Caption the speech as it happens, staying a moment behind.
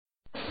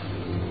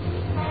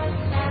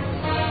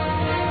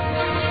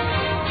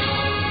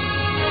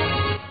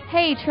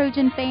Hey,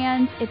 Trojan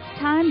fans, it's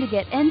time to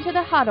get into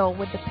the huddle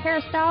with the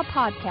Peristyle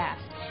Podcast.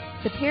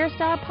 The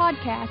Peristyle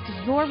Podcast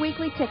is your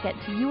weekly ticket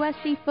to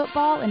USC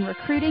football and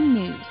recruiting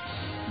news.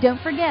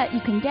 Don't forget you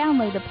can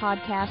download the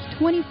podcast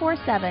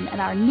 24/7 at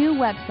our new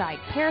website,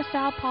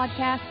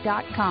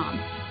 peristylepodcast.com.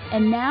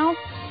 And now,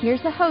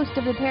 here's the host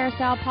of the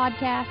Peristyle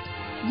Podcast,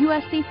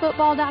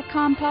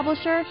 USCfootball.com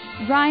publisher,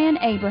 Ryan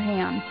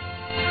Abraham.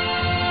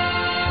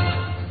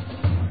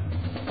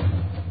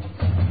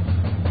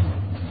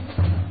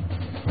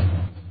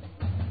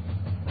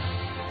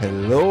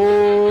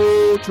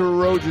 Hello,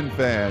 Trojan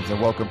fans, and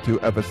welcome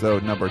to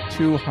episode number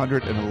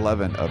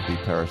 211 of the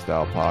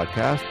Peristyle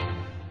Podcast.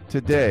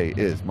 Today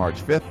is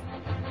March 5th,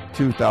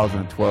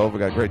 2012. We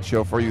got a great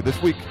show for you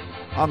this week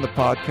on the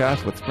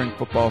podcast with spring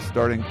football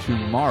starting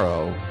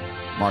tomorrow,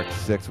 March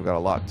 6th. We got a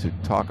lot to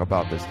talk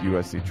about this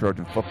USC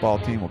Trojan football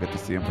team. We'll get to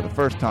see them for the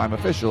first time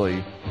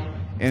officially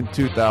in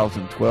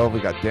 2012. We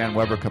got Dan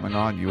Weber coming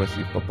on,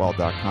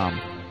 USCfootball.com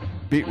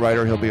beat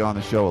writer. He'll be on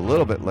the show a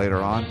little bit later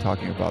on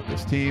talking about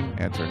this team,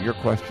 answering your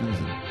questions.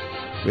 And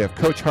we have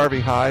Coach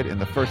Harvey Hyde in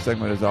the first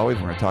segment as always.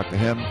 We're going to talk to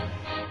him,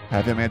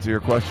 have him answer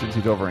your questions.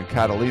 He's over in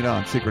Catalina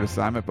on secret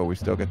assignment, but we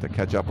still get to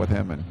catch up with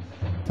him and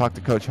talk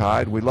to Coach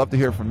Hyde. We'd love to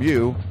hear from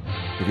you.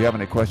 If you have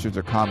any questions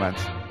or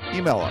comments,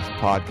 email us,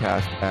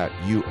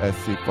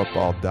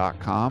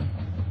 podcast@uscfootball.com.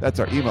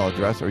 That's our email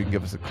address, or you can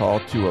give us a call,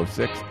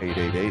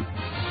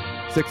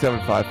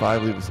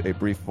 206-888-6755. Leave us a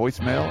brief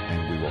voicemail,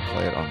 and we will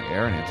play it on the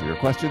air and answer your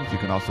questions. You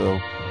can also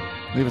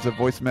leave us a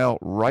voicemail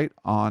right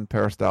on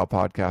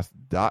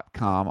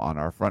peristylepodcast.com on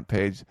our front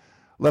page.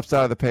 Left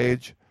side of the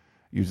page,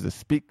 use the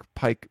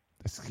SpeakPipe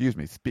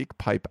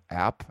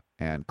app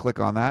and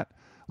click on that.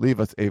 Leave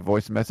us a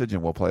voice message,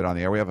 and we'll play it on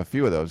the air. We have a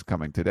few of those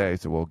coming today,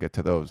 so we'll get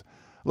to those a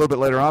little bit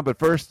later on. But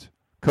first,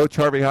 Coach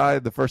Harvey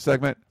Hyde, the first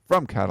segment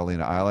from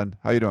Catalina Island.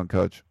 How you doing,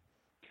 Coach?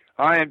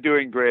 I am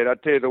doing great. I'll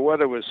tell you, the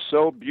weather was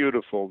so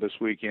beautiful this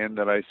weekend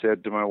that I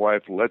said to my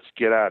wife, let's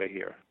get out of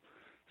here.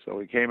 So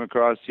we came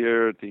across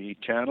here at the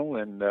channel,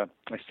 and I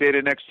stayed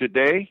an extra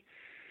day,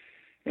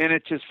 and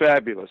it's just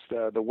fabulous.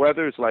 The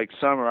weather is like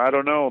summer. I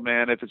don't know,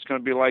 man, if it's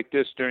going to be like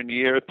this during the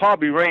year. It'll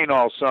probably rain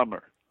all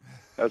summer.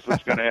 That's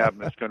what's going to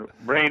happen. It's going to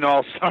rain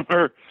all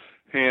summer,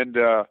 and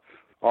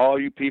all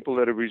you people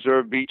that have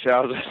reserved beach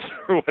houses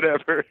or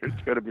whatever,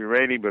 it's going to be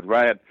raining. But,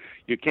 Ryan,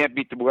 you can't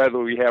beat the weather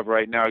we have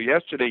right now.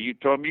 Yesterday, you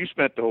told me you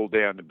spent the whole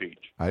day on the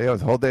beach. Yeah, it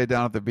was a whole day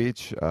down at the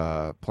beach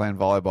playing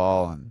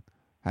volleyball and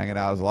hanging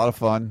out. It was a lot of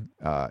fun.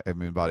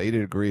 About 80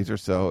 degrees or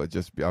so.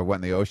 I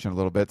went in the ocean a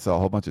little bit, saw a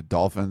whole bunch of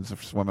dolphins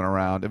swimming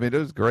around. It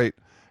was great.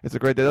 It's a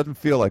great day. It doesn't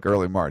feel like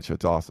early March.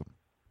 It's awesome.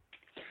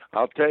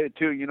 I'll tell you,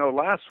 too,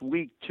 last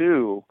week,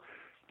 too,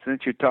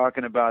 since you're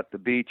talking about the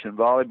beach and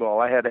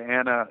volleyball, I had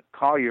Anna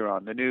Collier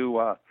on, the new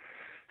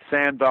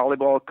sand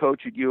volleyball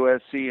coach at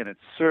USC, and it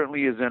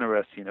certainly is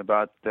interesting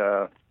about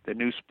the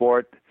new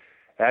sport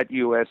at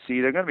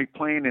USC. They're going to be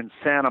playing in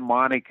Santa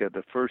Monica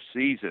the first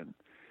season,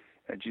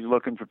 and she's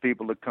looking for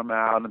people to come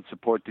out and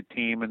support the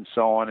team and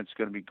so on. It's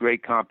going to be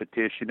great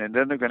competition, and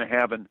then they're going to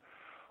have an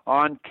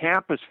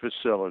on-campus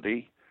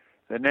facility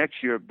the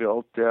next year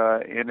built,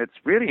 and it's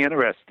really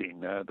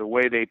interesting the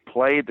way they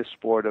play the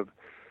sport of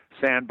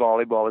sand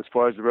volleyball as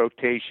far as the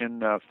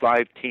rotation,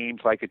 5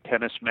 teams like a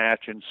tennis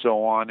match and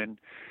so on, and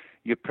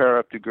you pair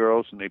up the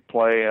girls and they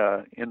play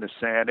in the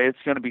sand. It's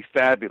going to be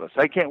fabulous.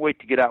 I can't wait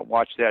to get out and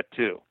watch that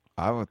too.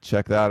 I will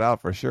check that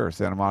out for sure.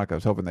 Santa Monica, I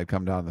was hoping they'd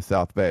come down to the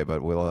South Bay,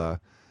 but we'll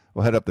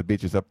head up the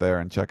beaches up there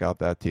and check out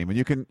that team. And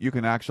you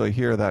can actually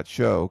hear that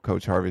show,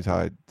 Coach Harvey's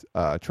Hyde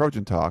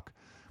Trojan Talk.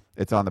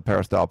 It's on the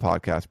Peristyle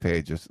Podcast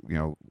page. Just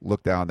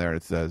look down there and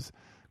it says,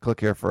 click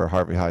here for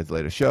Harvey Hyde's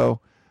latest show.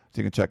 So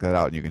you can check that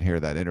out and you can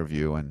hear that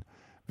interview. And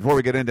before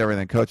we get into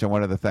everything, Coach, I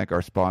wanted to thank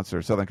our sponsor,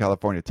 Southern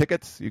California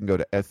Tickets. You can go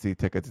to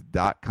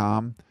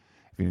sctickets.com.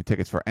 If you need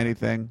tickets for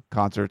anything,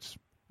 concerts,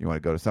 you want to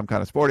go to some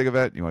kind of sporting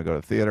event, you want to go to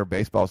the theater,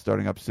 baseball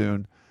starting up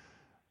soon,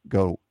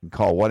 go and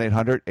call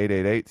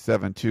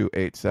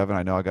 1-800-888-7287.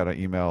 I know I got an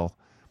email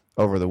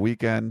over the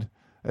weekend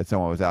that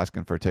someone was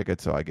asking for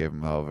tickets, so I gave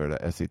them over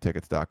to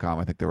sctickets.com.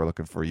 I think they were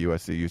looking for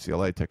USC,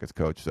 UCLA tickets,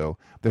 Coach. So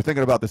they're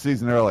thinking about the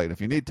season early. And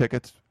if you need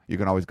tickets, you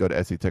can always go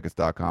to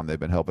sctickets.com. They've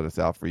been helping us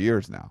out for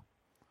years now.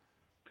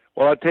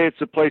 Well, I'll tell you, it's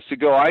the place to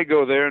go. I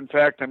go there. In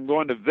fact, I'm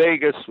going to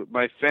Vegas with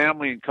my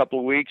family in a couple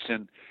of weeks,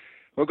 and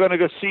we're going to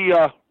go see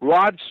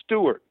Rod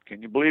Stewart.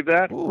 Can you believe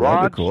that? Ooh,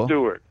 Rod cool.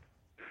 Stewart.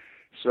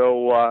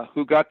 So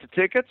who got the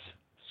tickets?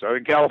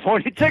 Southern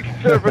California Ticket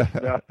Service.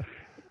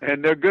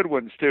 And they're good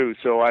ones, too.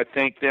 So I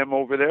thank them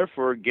over there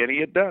for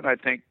getting it done. I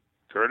thank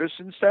Curtis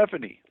and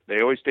Stephanie. They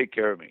always take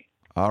care of me.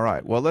 All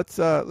right. Well, let's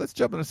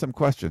jump into some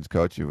questions,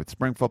 Coach. With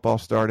spring football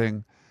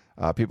starting,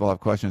 people have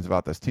questions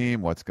about this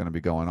team, what's going to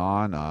be going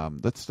on.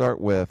 Let's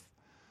start with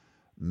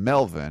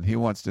Melvin. He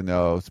wants to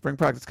know, spring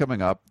practice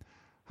coming up,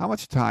 how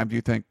much time do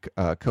you think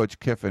Coach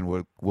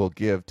Kiffin will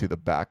give to the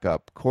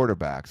backup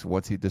quarterbacks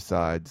once he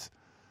decides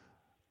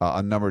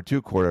a number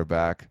 2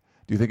 quarterback?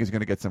 Do you think he's going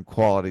to get some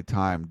quality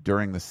time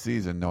during the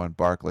season knowing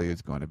Barkley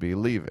is going to be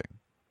leaving?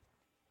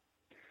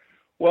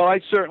 Well, I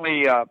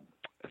certainly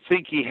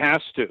think he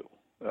has to.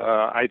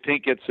 I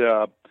think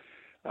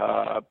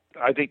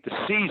I think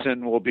the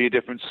season will be a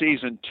different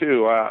season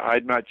too.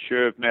 I'm not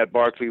sure if Matt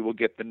Barkley will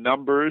get the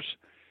numbers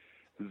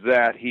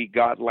that he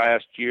got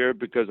last year,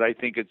 because I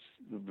think it's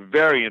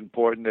very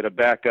important that a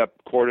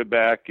backup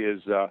quarterback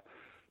is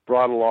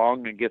brought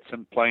along and get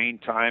some playing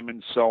time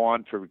and so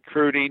on for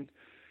recruiting,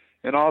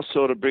 and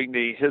also to bring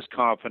his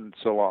confidence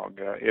along.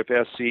 If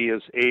SC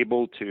is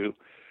able to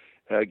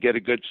get a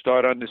good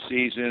start on the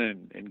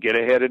season and get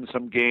ahead in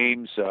some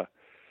games,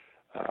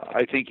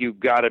 I think you've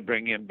got to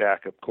bring in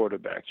backup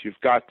quarterbacks. You've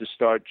got to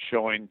start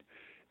showing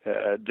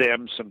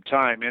them some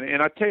time.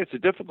 And I tell you, it's a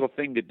difficult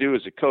thing to do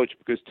as a coach,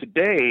 because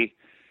today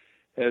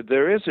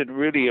there isn't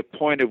really a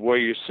point of where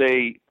you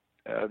say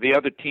the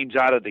other team's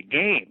out of the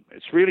game.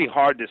 It's really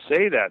hard to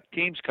say that.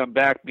 Teams come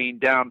back being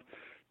down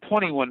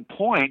 21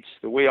 points,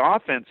 the way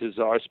offenses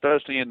are,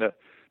 especially in the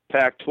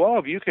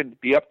Pac-12. You can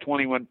be up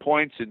 21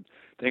 points and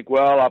think,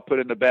 well, I'll put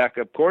in the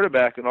backup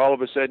quarterback, and all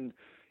of a sudden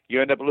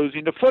you end up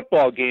losing the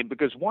football game,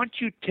 because once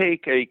you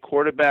take a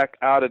quarterback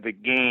out of the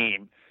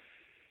game,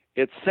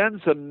 it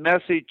sends a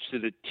message to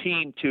the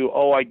team to,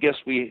 oh, I guess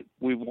we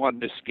won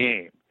this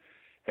game.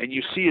 And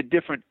you see a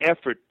different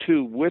effort,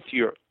 too, with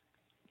your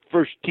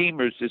first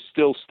teamers to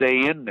still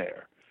stay in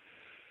there.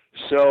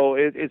 So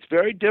it's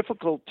very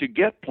difficult to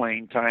get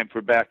playing time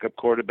for backup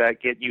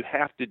quarterback, yet you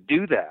have to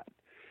do that,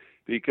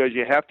 because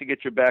you have to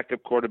get your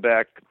backup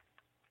quarterback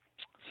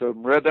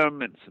some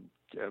rhythm and some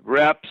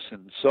reps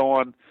and so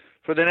on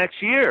for the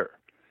next year,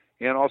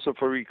 and also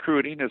for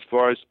recruiting, as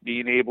far as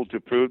being able to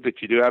prove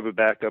that you do have a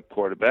backup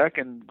quarterback,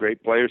 and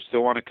great players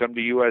still want to come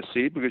to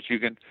USC because you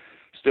can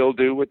still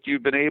do what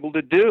you've been able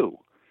to do.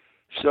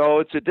 So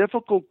it's a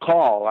difficult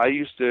call. I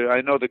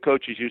know the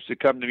coaches used to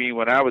come to me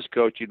when I was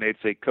coaching. They'd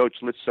say, Coach,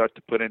 let's start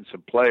to put in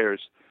some players.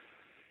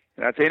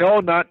 And I'd say, no,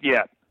 not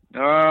yet.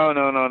 No,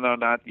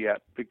 not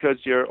yet. Because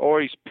you're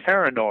always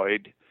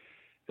paranoid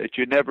that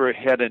you never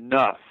had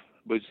enough.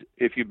 Because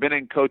if you've been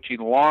in coaching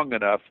long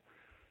enough,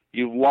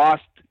 you've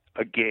lost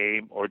a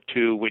game or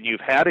two when you've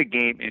had a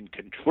game in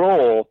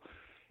control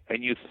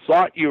and you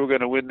thought you were going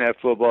to win that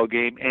football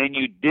game, and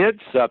you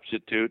did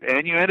substitute,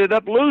 and you ended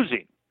up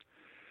losing.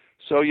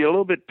 So you're a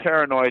little bit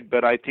paranoid,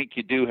 but I think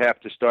you do have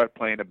to start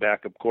playing a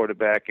backup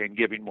quarterback and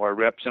giving more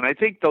reps. And I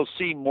think they'll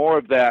see more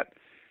of that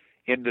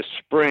in the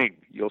spring.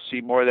 You'll see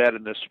more of that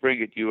in the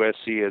spring at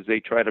USC as they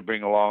try to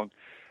bring along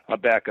a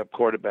backup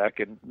quarterback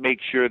and make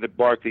sure that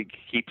Barkley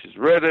keeps his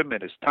rhythm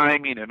and his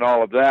timing and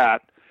all of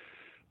that.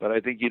 But I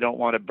think you don't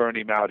want to burn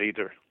him out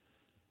either.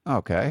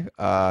 Okay.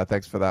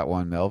 Thanks for that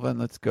one, Melvin.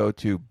 Let's go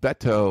to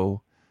Beto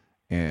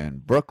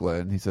in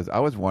Brooklyn. He says, I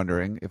was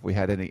wondering if we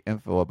had any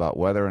info about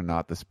whether or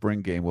not the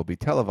spring game will be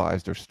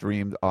televised or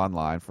streamed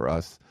online for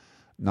us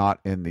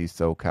not in the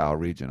SoCal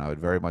region. I would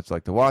very much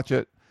like to watch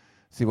it,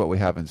 see what we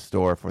have in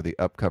store for the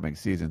upcoming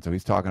season. So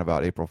he's talking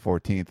about April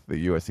 14th,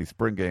 the USC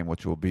spring game,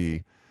 which will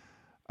be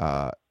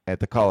at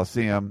the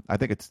Coliseum. I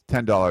think it's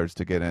 $10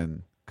 to get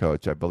in,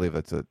 Coach. I believe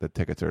the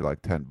tickets are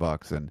like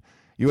 $10. And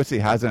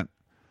USC hasn't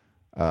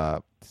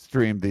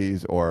streamed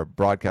these or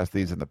broadcast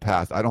these in the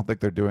past. I don't think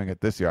they're doing it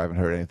this year. I haven't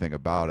heard anything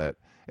about it.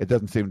 It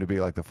doesn't seem to be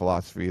like the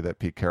philosophy that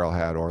Pete Carroll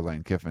had or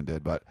Lane Kiffin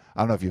did, but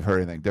I don't know if you've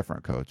heard anything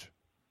different, Coach.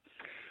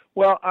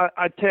 Well,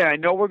 I tell you, I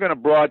know we're going to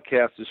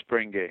broadcast the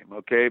spring game,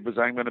 okay, because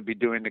I'm going to be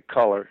doing the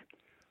color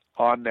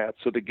on that.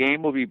 So the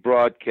game will be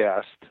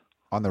broadcast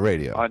on the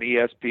radio, on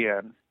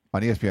ESPN.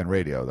 On ESPN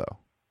radio, though.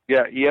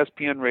 Yeah,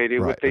 ESPN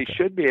radio. Right, What they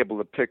should be able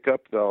to pick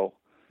up, though.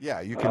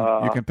 Yeah, you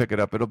can pick it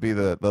up. It'll be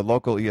the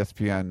local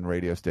ESPN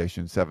radio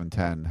station,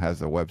 710,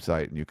 has a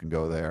website, and you can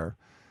go there,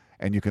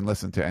 and you can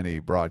listen to any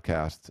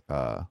broadcast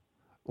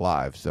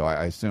live. So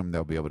I assume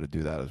they'll be able to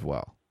do that as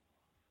well.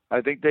 I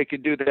think they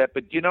can do that.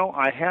 But,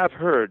 I have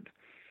heard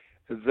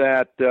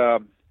that,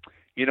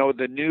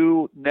 the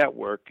new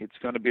network,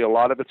 a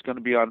lot of it's going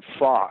to be on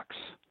Fox,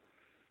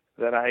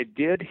 that I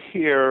did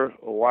hear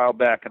a while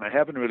back, and I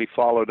haven't really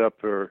followed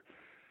up or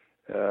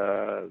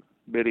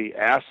really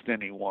asked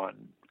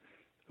anyone,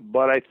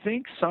 but I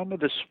think some of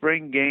the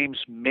spring games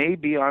may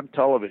be on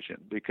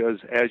television, because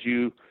as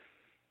you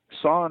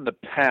saw in the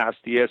past,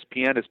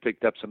 ESPN has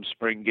picked up some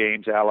spring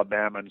games,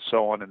 Alabama and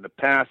so on in the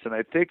past, and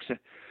I think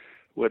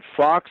with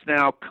Fox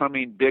now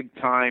coming big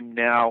time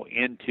now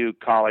into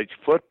college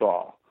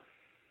football,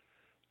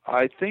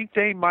 I think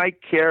they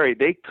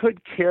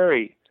could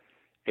carry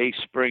a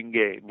spring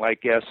game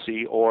like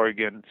SC,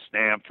 Oregon,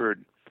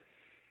 Stanford,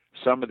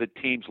 some of the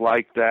teams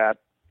like that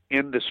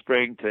in the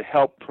spring to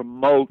help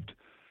promote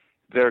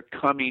their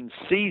coming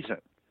season.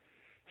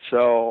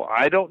 So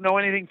I don't know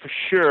anything for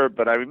sure,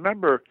 but I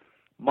remember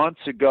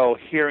months ago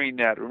hearing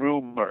that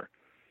rumor,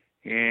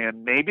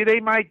 and maybe they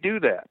might do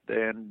that.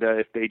 And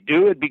if they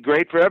do, it'd be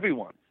great for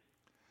everyone.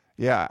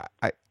 Yeah,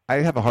 I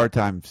have a hard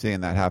time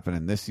seeing that happen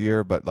in this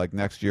year, but like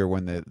next year,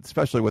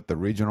 especially with the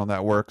regional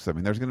networks, I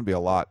mean, there's going to be a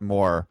lot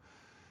more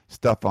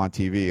stuff on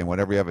TV, and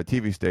whenever you have a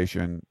TV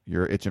station,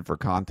 you're itching for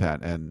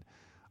content. And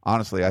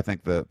honestly, I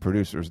think the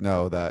producers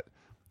know that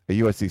a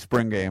USC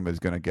spring game is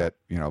going to get,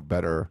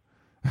 better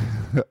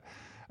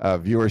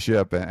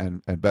viewership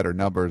and better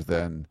numbers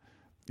than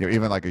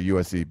even like a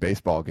USC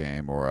baseball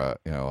game or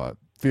a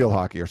field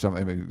hockey or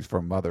something, I mean,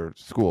 from other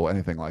school,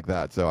 anything like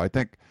that. So I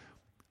think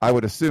I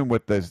would assume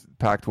with this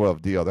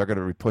Pac-12 deal, they're going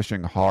to be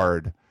pushing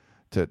hard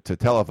to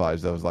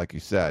televise those, like you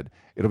said.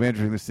 It'll be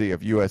interesting to see if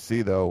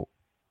USC, though,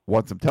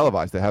 wants them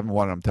televised. They haven't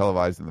wanted them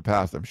televised in the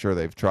past. I'm sure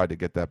they've tried to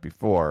get that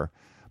before,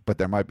 but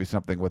there might be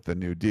something with the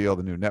new deal,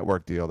 the new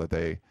network deal, that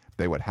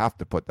they would have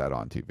to put that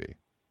on TV.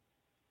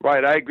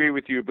 Right, I agree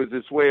with you, but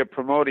it's a way of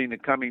promoting the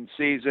coming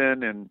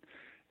season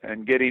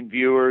and getting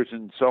viewers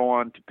and so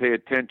on to pay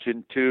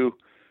attention to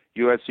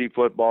USC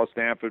football,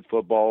 Stanford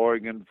football,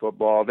 Oregon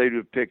football. They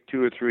would pick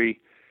 2 or 3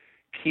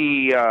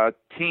 key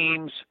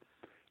teams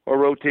or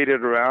rotate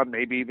it around,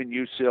 maybe even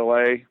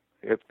UCLA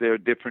if they're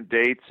different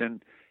dates,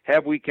 and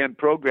have weekend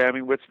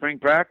programming with spring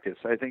practice.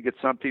 I think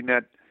it's something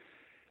that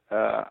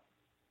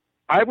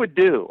I would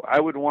do. I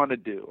would want to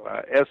do.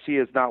 SC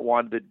has not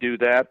wanted to do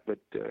that, but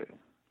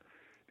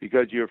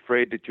because you're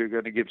afraid that you're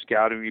going to give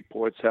scouting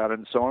reports out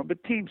and so on.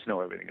 But teams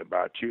know everything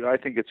about you. I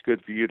think it's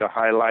good for you to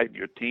highlight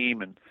your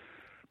team and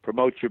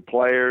promote your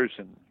players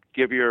and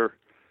give your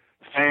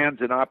fans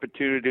an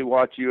opportunity to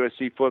watch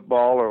USC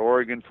football or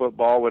Oregon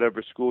football,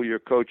 whatever school you're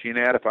coaching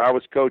at. If I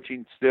was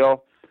coaching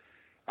still,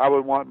 I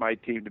would want my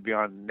team to be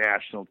on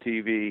national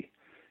TV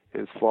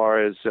as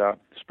far as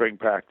spring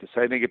practice.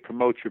 I think it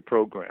promotes your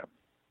program.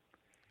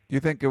 You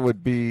think it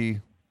would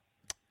be,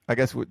 I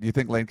guess, do you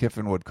think Lane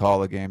Kiffin would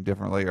call a game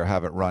differently or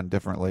have it run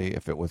differently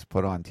if it was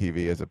put on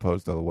TV as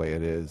opposed to the way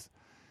it is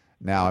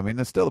now? I mean,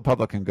 there's still the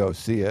public can go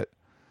see it.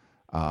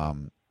 I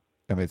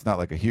mean, it's not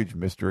like a huge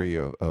mystery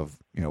of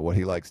what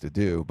he likes to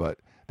do, but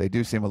they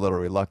do seem a little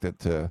reluctant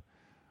to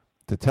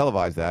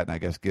televise that, and I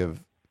guess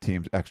give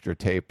teams extra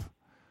tape,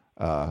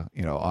 on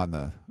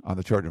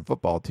the Trojan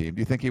football team.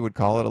 Do you think he would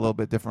call it a little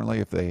bit differently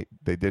if they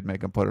did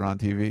make him put it on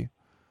TV?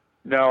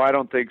 No, I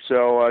don't think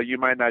so. You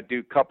might not do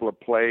a couple of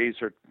plays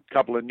or a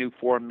couple of new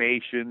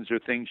formations or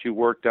things you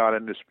worked on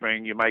in the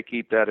spring. You might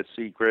keep that a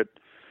secret,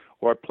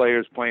 or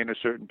players playing a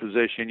certain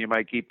position. You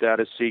might keep that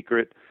a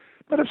secret.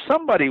 But if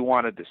somebody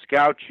wanted to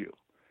scout you,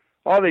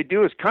 all they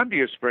do is come to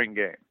your spring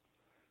game,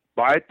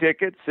 buy a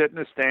ticket, sit in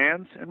the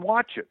stands, and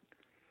watch it.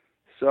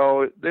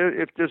 So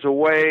if there's a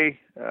way,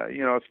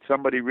 if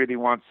somebody really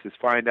wants to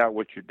find out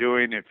what you're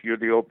doing, if you're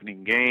the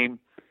opening game,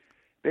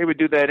 they would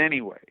do that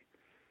anyway.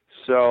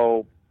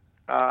 So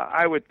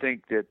I would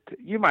think that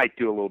you might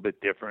do a little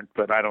bit different,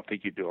 but I don't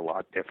think you do a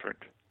lot different.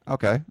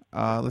 Okay.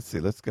 Let's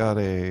see.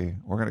 We're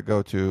going to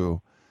go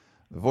to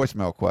the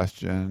voicemail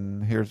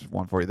question. Here's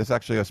one for you. This is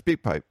actually a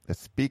speak pipe.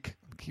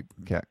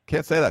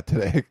 Can't say that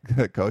today,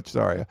 Coach.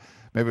 Sorry.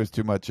 Maybe it was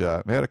too much. We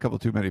had a couple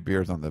too many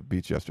beers on the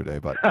beach yesterday,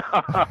 but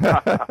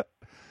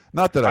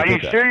not that I did that. Are you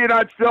sure you're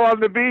not still on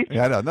the beach?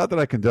 Yeah, no, not that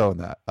I condone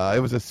that.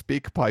 It was a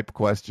speak pipe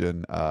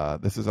question.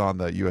 This is on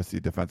the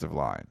USC defensive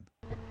line.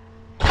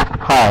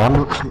 Hi,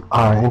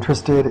 I'm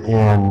interested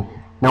in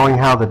knowing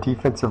how the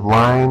defensive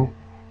line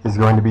is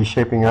going to be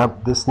shaping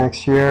up this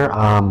next year.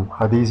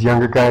 Are these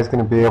younger guys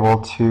going to be able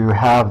to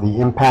have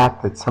the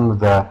impact that some of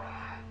the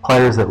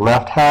players that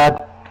left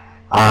had?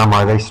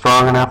 Are they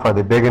strong enough? Are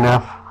they big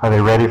enough? Are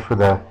they ready for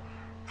the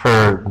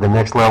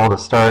next level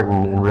to start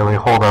and really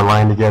hold our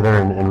line together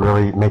and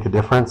really make a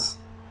difference?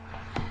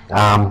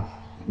 My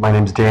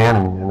name's Dan,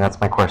 and that's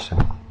my question.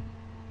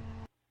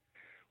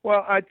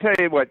 Well, I tell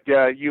you what,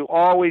 you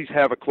always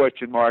have a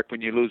question mark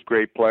when you lose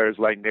great players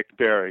like Nick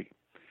Perry.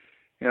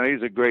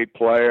 He's a great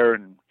player,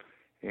 and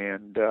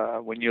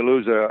when you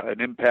lose an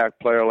impact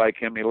player like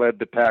him, he led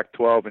the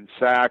Pac-12 in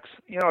sacks.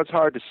 It's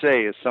hard to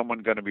say, is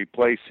someone going to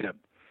replace him?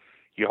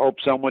 You hope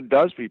someone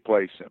does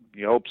replace him.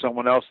 You hope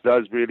someone else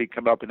does really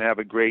come up and have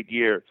a great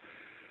year.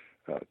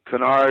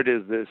 Kennard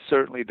is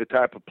certainly the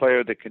type of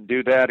player that can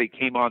do that. He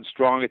came on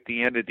strong at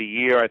the end of the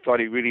year. I thought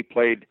he really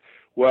played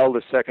well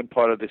the second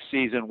part of the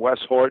season. Wes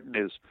Horton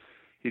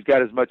he's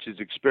got as much as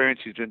experience.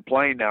 He's been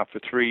playing now for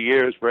 3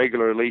 years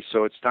regularly,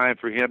 so it's time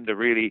for him to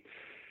really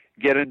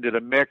get into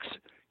the mix.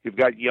 You've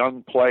got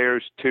young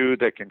players, too,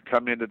 that can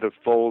come into the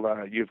fold.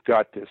 You've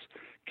got this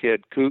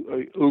kid,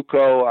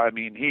 Uko. I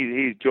mean,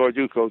 George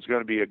Uko is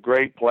going to be a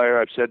great player.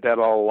 I've said that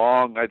all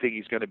along. I think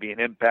he's going to be an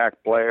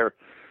impact player.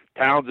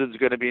 Townsend's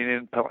going to be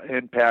an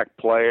impact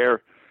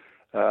player.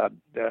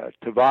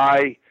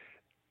 Tavai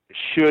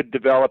should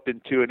develop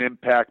into an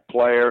impact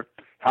player.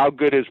 How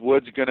good is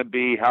Woods going to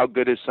be? How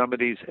good is some of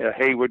these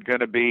Hayward going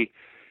to be?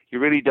 You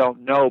really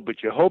don't know,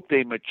 but you hope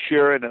they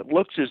mature, and it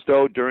looks as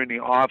though during the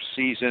off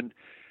season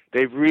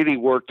they've really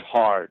worked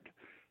hard.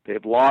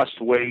 They've lost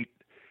weight.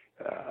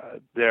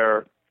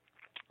 They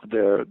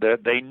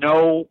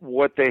know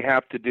what they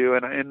have to do,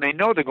 and they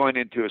know they're going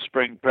into a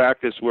spring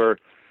practice where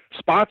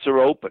spots are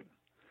open.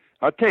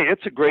 I'll tell you,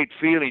 it's a great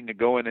feeling to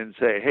go in and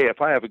say, hey,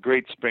 if I have a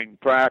great spring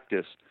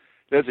practice,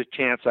 there's a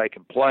chance I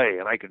can play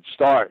and I can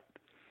start.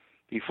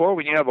 Before,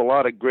 when you have a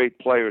lot of great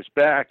players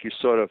back, you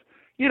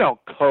don't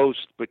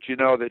coast, but you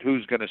know that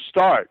who's going to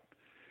start.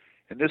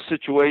 In this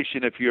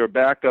situation, if you're a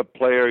backup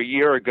player a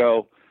year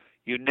ago,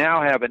 you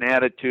now have an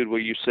attitude where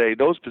you say,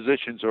 those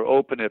positions are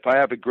open. If I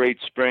have a great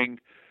spring,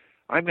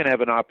 I'm going to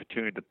have an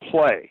opportunity to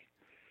play.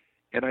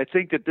 And I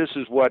think that this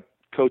is what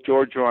Coach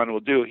Orgeron will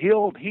do.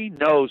 He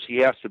knows he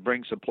has to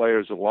bring some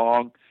players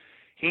along.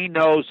 He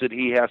knows that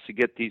he has to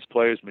get these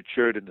players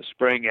matured in the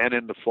spring and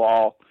in the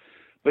fall.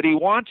 But he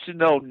wants to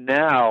know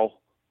now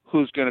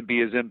who's going to be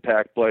his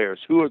impact players,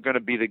 who are going to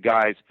be the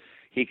guys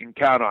he can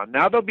count on.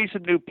 Now there'll be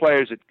some new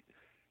players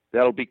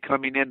that'll be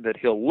coming in that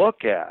he'll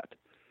look at.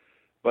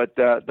 But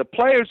the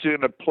players who are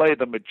going to play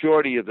the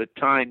majority of the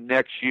time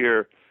next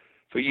year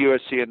for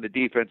USC and the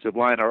defensive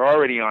line are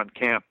already on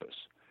campus.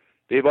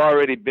 They've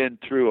already been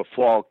through a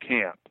fall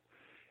camp.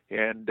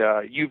 And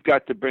you've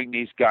got to bring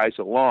these guys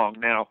along.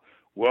 Now,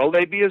 will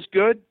they be as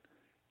good?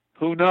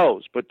 Who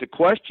knows? But the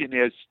question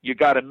is, you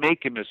got to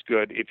make them as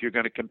good if you're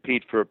going to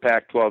compete for a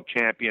Pac-12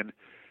 champion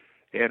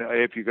and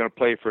if you're going to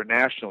play for a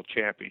national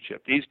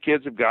championship. These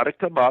kids have got to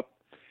come up,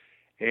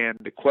 and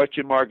the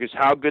question mark is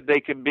how good they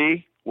can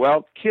be.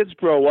 Well, kids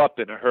grow up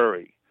in a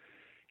hurry.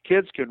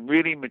 Kids can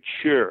really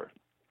mature.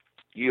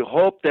 You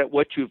hope that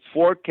what you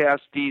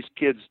forecast these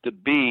kids to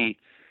be,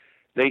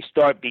 they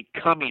start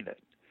becoming it.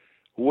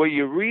 Where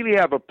you really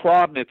have a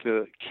problem if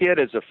a kid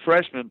as a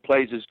freshman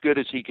plays as good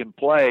as he can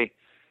play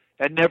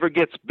and never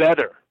gets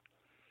better.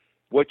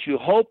 What you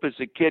hope is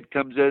the kid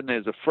comes in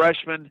as a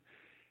freshman,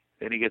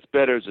 and he gets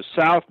better as a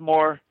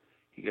sophomore,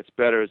 he gets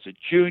better as a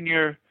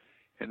junior,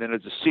 and then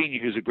as a senior,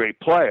 he's a great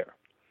player.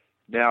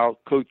 Now,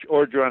 Coach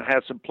Orgeron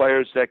has some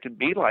players that can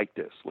be like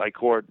this, like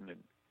Horton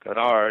and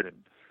Kennard and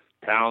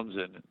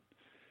Townsend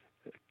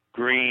and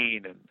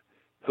Green, and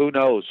who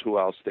knows who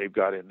else they've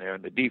got in there,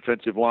 and the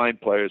defensive line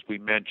players we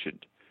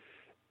mentioned.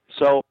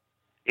 So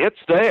it's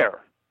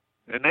there,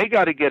 and they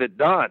got to get it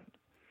done.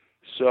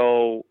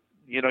 So,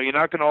 you're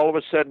not going to all of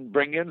a sudden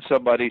bring in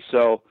somebody,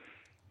 so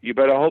you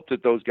better hope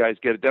that those guys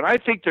get it done. I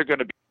think they're going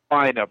to be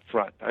fine up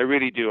front. I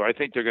really do. I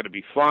think they're going to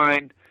be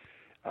fine.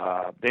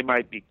 They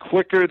might be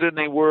quicker than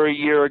they were a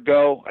year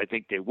ago. I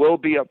think they will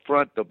be up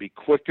front. They'll be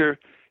quicker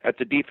at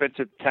the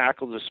defensive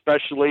tackles,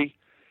 especially.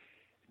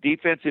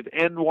 Defensive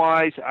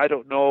end-wise, I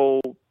don't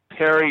know.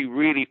 Perry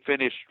really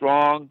finished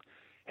strong,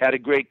 had a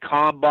great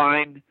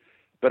combine,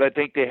 but I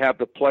think they have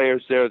the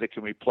players there that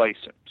can replace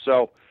him.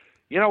 So,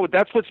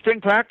 that's what spring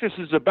practice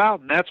is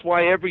about, and that's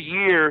why every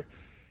year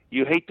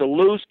you hate to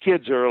lose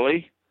kids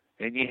early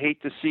and you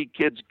hate to see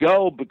kids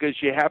go because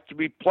you have to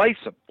replace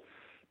them.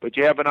 But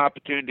you have an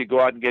opportunity to go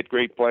out and get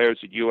great players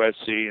at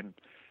USC, and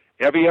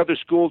every other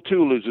school,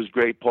 too, loses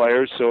great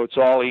players, so it's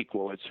all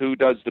equal. It's who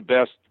does the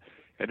best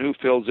and who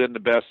fills in the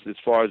best as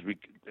far as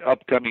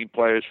upcoming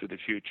players for the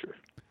future.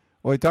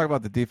 Well, you talk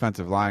about the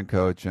defensive line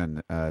coach,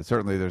 and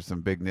certainly there's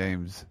some big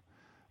names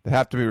that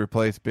have to be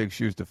replaced, big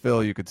shoes to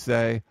fill, you could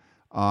say.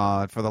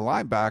 For the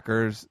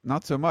linebackers,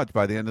 not so much.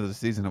 By the end of the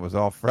season, it was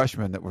all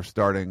freshmen that were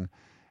starting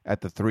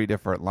at the three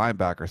different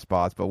linebacker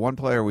spots. But one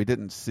player we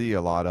didn't see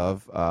a lot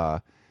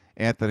of,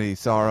 Anthony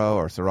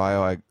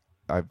Sarayo,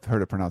 I've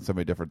heard it pronounced so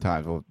many different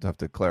times. We'll have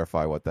to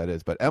clarify what that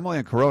is. But Emily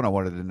and Corona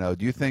wanted to know,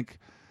 do you think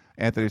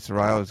Anthony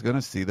Sarayo is going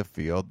to see the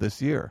field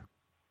this year?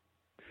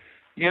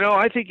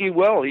 I think he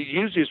will. He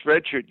used his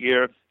redshirt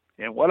year,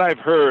 and what I've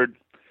heard,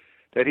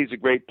 that he's a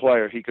great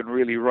player. He can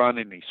really run,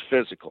 and he's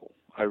physical.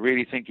 I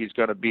really think he's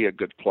going to be a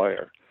good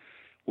player.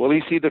 Will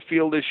he see the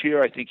field this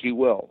year? I think he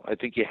will. I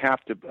think you have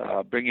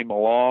to bring him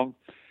along.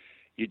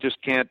 You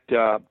just can't,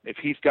 if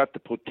he's got the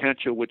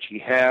potential, which he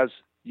has,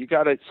 you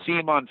got to see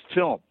him on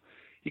film.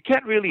 You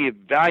can't really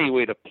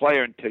evaluate a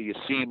player until you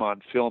see him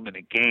on film in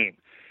a game.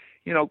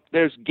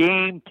 There's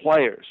game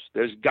players.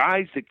 There's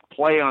guys that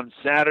play on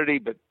Saturday,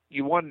 but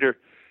you wonder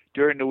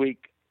during the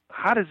week,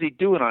 how does he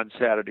do it on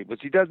Saturday?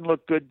 Because he doesn't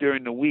look good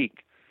during the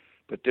week.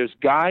 But there's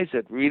guys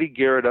that really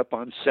gear it up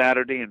on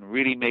Saturday and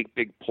really make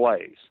big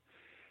plays.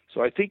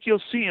 So I think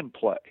you'll see him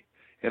play.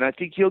 And I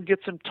think he'll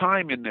get some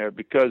time in there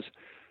because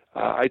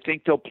I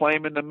think they'll play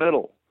him in the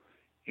middle.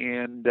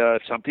 And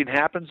if something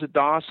happens to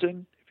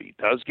Dawson, if he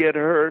does get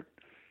hurt,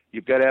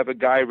 you've got to have a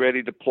guy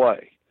ready to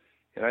play.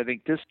 And I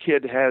think this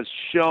kid has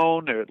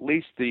shown, or at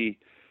least the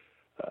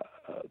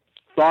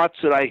thoughts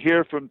that I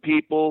hear from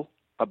people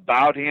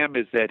about him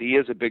is that he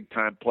is a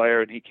big-time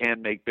player and he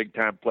can make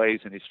big-time plays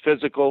and he's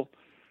physical.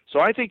 So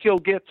I think he'll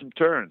get some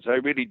turns. I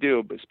really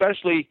do,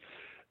 especially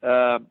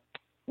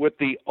with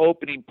the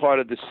opening part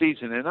of the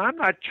season. And I'm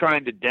not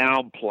trying to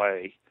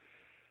downplay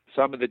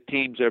some of the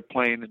teams they're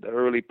playing in the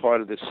early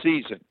part of the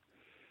season.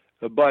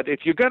 But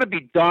if you're going to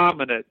be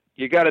dominant,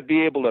 you got to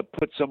be able to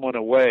put someone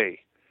away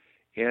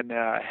and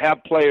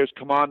have players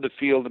come on the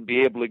field and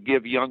be able to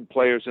give young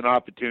players an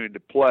opportunity to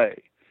play.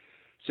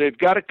 So you've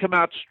got to come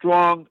out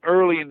strong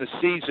early in the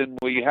season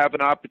where you have an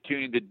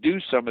opportunity to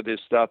do some of this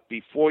stuff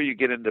before you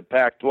get into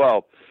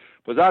Pac-12.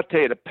 Because I'll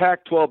tell you, the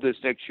Pac-12 this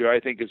next year I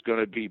think is going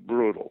to be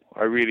brutal.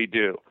 I really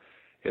do.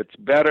 It's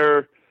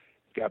better,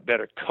 got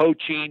better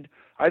coaching.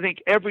 I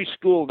think every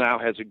school now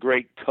has a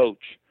great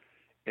coach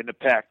in the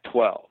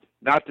Pac-12.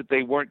 Not that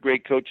they weren't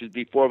great coaches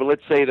before, but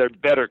let's say they're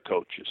better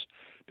coaches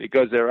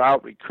because they're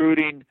out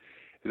recruiting,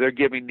 they're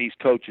giving these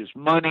coaches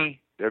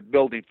money, they're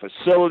building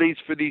facilities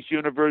for these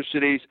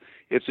universities.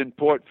 It's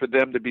important for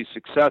them to be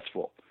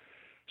successful.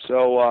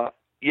 So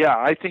yeah,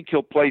 I think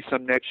he'll play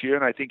some next year,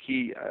 and I think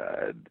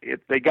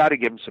they got to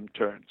give him some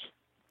turns.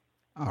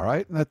 All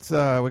right, let's.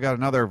 We got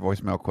another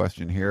voicemail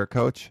question here,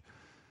 Coach.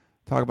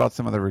 Talk about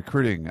some of the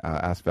recruiting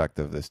aspect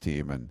of this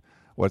team and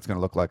what it's going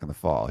to look like in the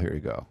fall. Here you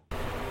go.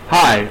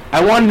 Hi,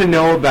 I wanted to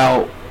know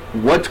about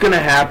what's going to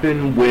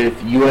happen with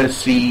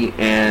USC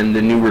and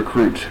the new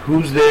recruits.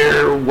 Who's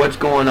there? What's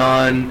going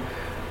on?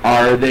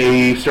 Are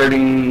they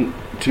starting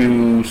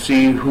to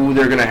see who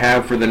they're going to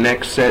have for the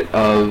next set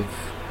of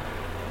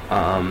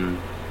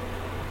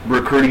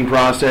recruiting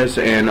process?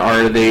 And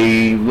are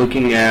they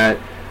looking at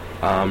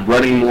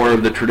running more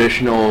of the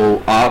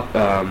traditional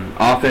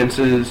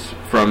offenses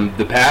from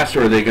the past,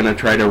 or are they going to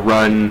try to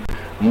run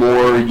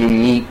more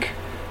unique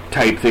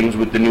type things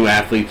with the new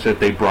athletes that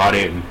they brought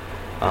in?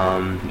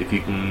 If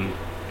you can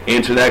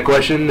answer that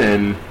question,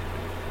 then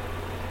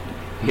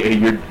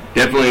you're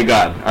definitely a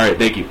god. All right,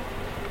 thank you.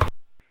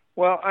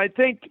 Well, I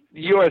think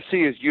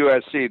USC is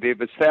USC.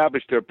 They've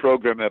established their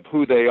program of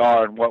who they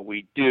are and what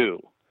we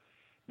do.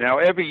 Now,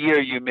 every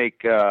year you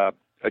make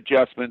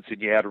adjustments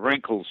and you add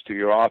wrinkles to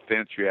your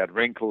offense, you add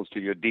wrinkles to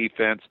your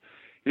defense.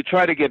 You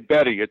try to get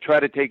better. You try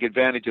to take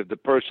advantage of the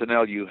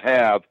personnel you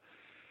have.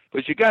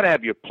 But you got to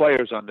have your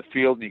players on the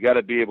field, and you got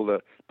to be able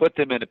to put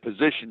them in a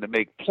position to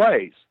make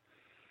plays.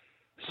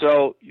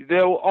 So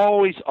there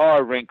always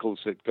are wrinkles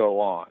that go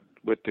on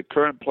with the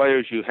current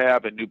players you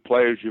have and new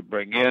players you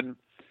bring in,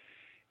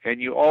 and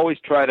you always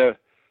try to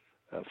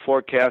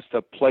forecast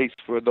a place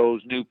for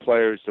those new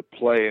players to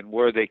play and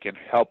where they can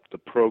help the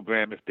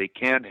program, if they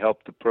can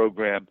help the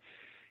program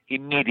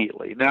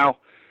immediately. Now,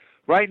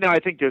 right now I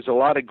think there's a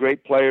lot of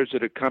great players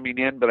that are coming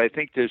in, but I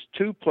think there's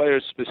two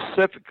players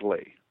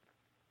specifically,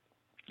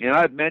 and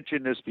I've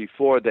mentioned this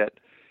before, that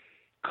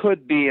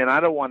could be, and I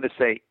don't want to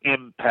say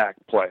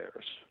impact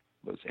players.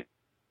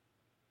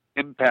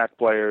 Impact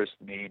players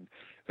mean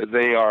that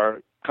they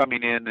are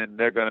coming in and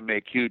they're going to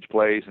make huge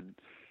plays and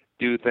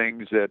do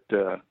things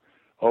that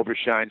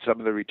overshine some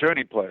of the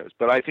returning players.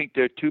 But I think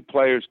there are two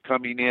players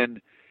coming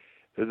in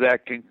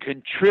that can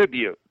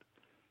contribute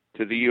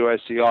to the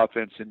USC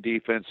offense and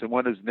defense, and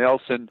one is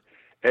Nelson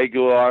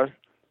Aguilar,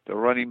 the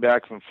running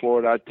back from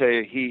Florida. I tell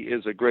you, he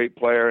is a great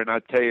player, and I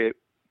tell you,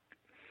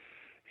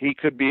 he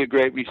could be a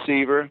great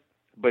receiver,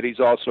 but he's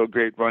also a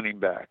great running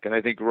back. And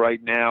I think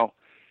right now,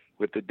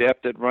 with the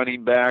depth at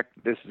running back,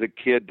 this is a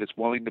kid that's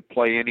willing to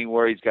play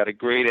anywhere. He's got a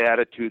great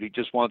attitude. He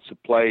just wants to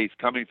play. He's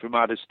coming from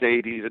out of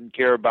state. He doesn't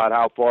care about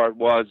how far it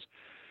was.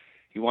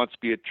 He wants to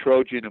be a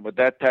Trojan, and with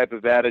that type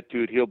of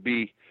attitude, he'll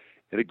be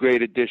a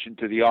great addition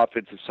to the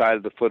offensive side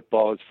of the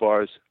football as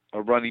far as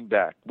a running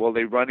back. Will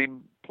they run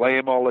him, play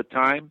him all the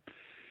time?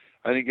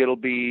 I think it'll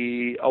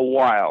be a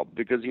while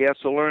because he has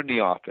to learn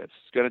the offense.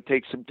 It's going to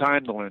take some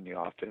time to learn the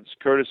offense.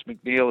 Curtis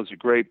McNeil is a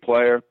great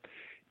player.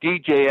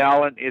 DJ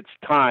Allen, it's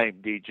time,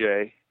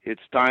 DJ.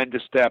 It's time to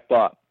step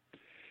up.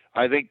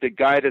 I think the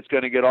guy that's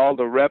going to get all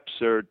the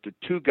reps, or the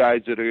two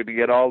guys that are going to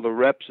get all the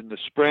reps in the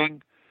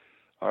spring,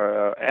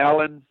 are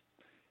Allen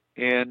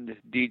and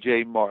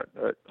DJ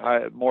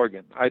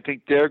Morgan. I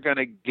think they're going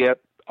to get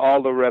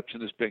all the reps in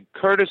the spring.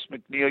 Curtis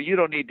McNeil,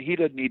 he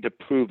doesn't need to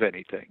prove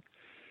anything.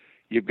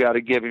 You've got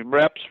to give him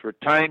reps for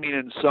timing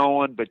and so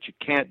on, but you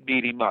can't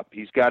beat him up.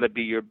 He's got to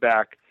be your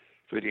back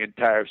for the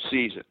entire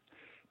season.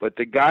 But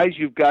the guys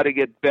you've got to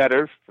get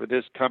better for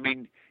this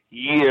coming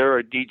year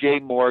are DJ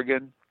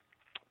Morgan.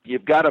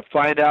 You've got to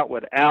find out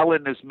what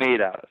Allen is made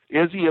out of.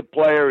 Is he a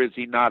player or is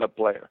he not a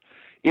player?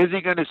 Is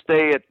he going to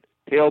stay at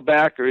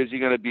tailback or is he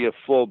going to be a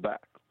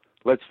fullback?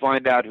 Let's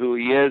find out who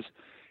he is.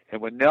 And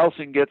when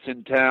Nelson gets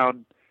in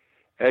town,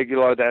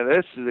 Aguilar,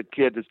 this is a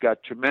kid that's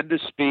got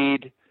tremendous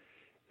speed.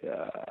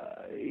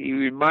 He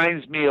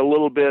reminds me a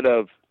little bit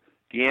of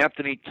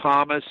Anthony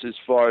Thomas as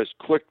far as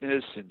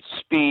quickness and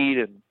speed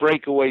and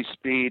breakaway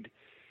speed.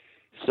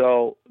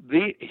 So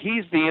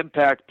he's the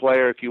impact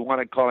player, if you want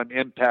to call him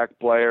impact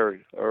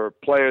player, or a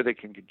player that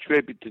can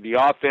contribute to the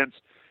offense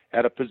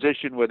at a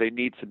position where they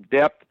need some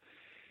depth.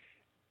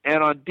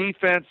 And on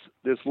defense,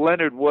 this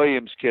Leonard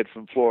Williams kid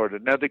from Florida,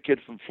 another kid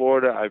from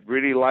Florida, I've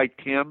really liked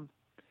him.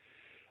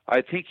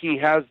 I think he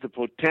has the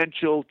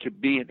potential to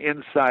be an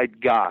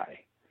inside guy.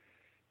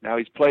 Now,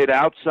 he's played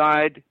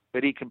outside,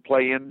 but he can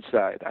play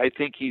inside. I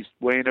think he's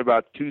weighing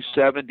about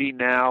 270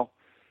 now,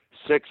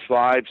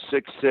 6'5",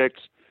 6'6".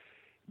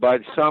 By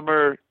the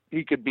summer,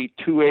 he could be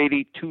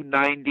 280,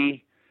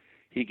 290.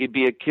 He could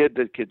be a kid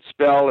that could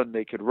spell, and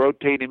they could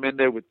rotate him in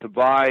there with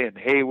Tavai and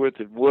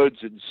Hayworth and Woods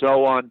and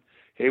so on.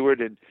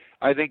 Hayward, and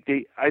I think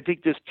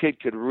this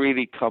kid could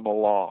really come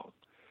along.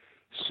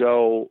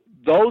 So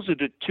those are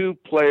the two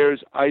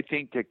players I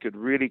think that could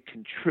really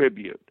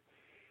contribute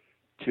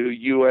to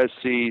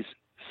USC's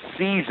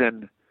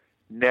season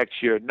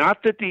next year.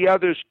 Not that the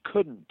others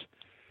couldn't,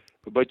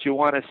 but you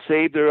want to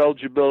save their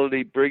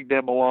eligibility, bring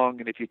them along,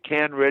 and if you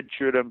can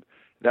redshirt them,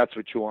 that's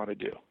what you want to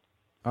do.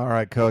 All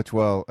right, Coach.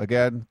 Well,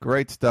 again,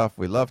 great stuff.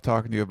 We love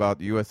talking to you about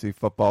the USC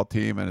football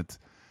team, and it's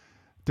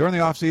during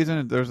the off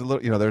season. There's a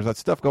little, there's that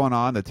stuff going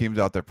on. The team's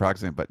out there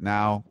practicing, but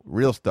now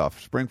real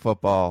stuff: spring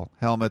football,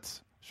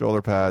 helmets,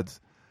 shoulder pads,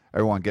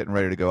 everyone getting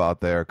ready to go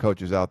out there,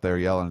 coaches out there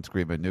yelling and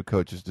screaming, new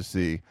coaches to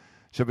see.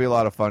 Should be a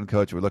lot of fun,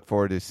 Coach. We look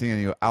forward to seeing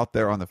you out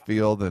there on the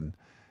field, and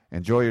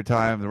enjoy your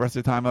time, the rest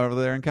of the time over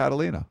there in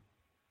Catalina.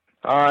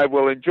 I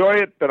will enjoy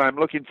it, but I'm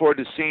looking forward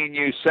to seeing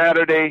you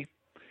Saturday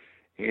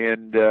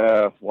and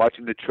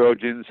watching the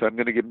Trojans. I'm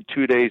going to give them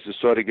 2 days to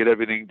sort of get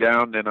everything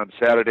down. Then on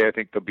Saturday, I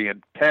think they'll be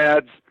in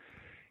pads,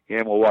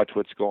 and we'll watch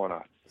what's going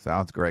on.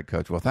 Sounds great,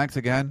 Coach. Well, thanks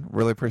again.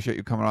 Really appreciate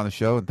you coming on the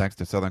show, and thanks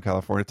to Southern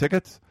California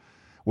Tickets.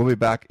 We'll be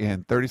back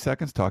in 30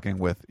 seconds talking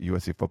with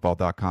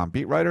USCFootball.com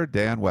beat writer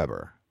Dan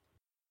Weber.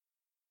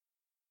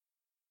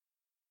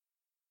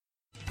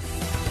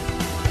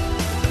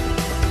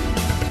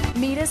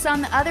 Meet us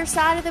on the other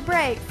side of the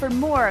break for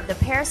more of the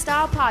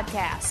Peristyle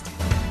Podcast.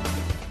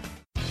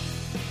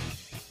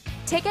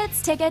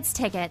 Tickets, tickets,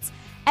 tickets.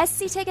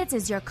 SC Tickets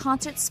is your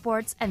concert,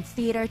 sports, and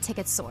theater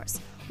ticket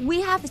source.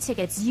 We have the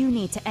tickets you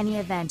need to any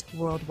event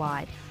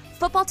worldwide.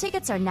 Football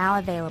tickets are now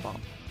available.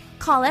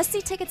 Call SC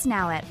Tickets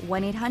now at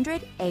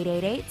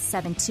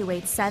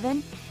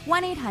 1-800-888-7287,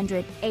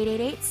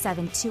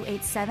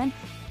 1-800-888-7287.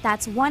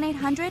 That's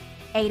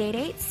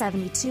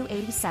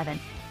 1-800-888-7287.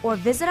 Or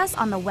visit us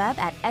on the web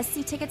at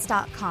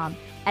sctickets.com.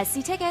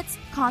 SC Tickets,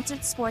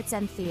 concert, sports,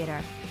 and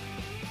theater.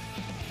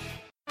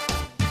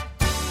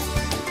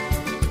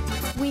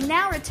 We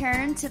now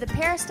return to the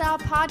Peristyle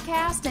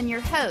Podcast and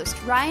your host,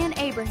 Ryan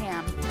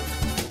Abraham.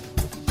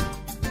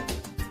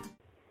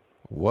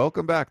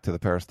 Welcome back to the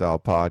Peristyle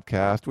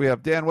Podcast. We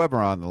have Dan Weber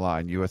on the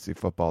line,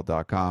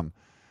 USCFootball.com.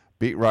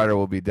 Beat writer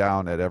will be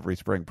down at every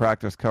spring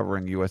practice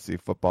covering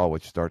USC football,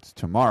 which starts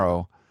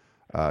tomorrow,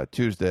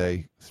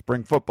 Tuesday.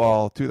 Spring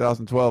football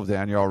 2012,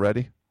 Dan, you all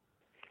ready?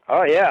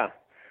 Oh, yeah.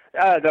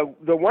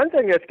 The one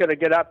thing that's going to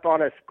get up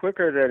on us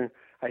quicker than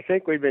I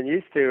think we've been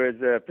used to is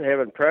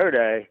having pro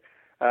day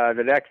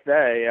the next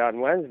day on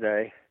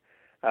Wednesday.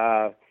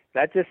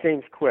 That just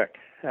seems quick.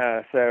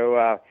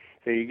 So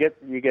you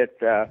get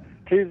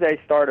Tuesday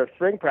start of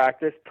spring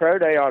practice, pro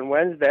day on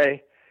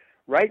Wednesday,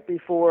 right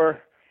before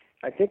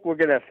I think we're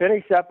going to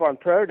finish up on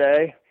pro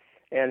day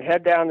and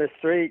head down the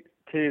street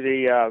to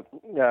the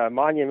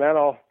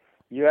monumental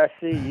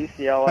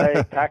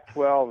USC-UCLA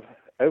Pac-12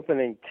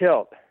 opening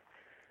tilt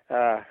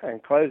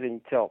and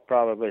closing tilt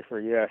probably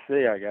for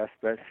USC, I guess,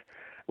 but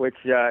which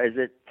is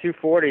at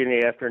 2:40 in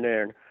the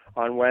afternoon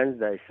on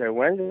Wednesday. So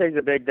Wednesday's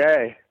a big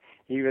day,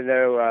 even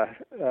though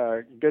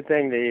good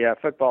thing the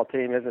football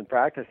team isn't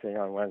practicing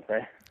on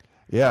Wednesday.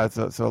 Yeah, it's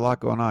a lot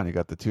going on. You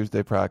got the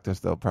Tuesday practice.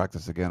 They'll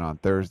practice again on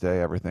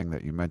Thursday, everything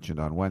that you mentioned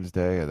on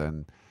Wednesday, and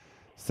then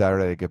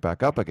Saturday to get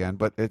back up again.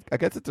 But I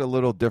guess it's a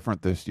little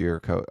different this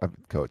year,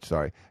 Coach.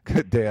 Sorry.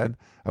 Dan.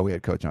 Oh, we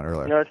had Coach on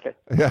earlier. No, it's okay.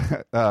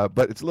 Yeah,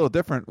 but it's a little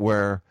different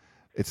where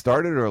it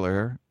started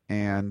earlier,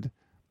 and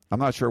I'm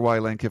not sure why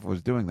Lane Kiffin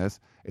was doing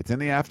this. It's in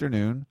the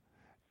afternoon,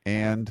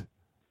 and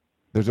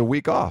there's a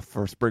week off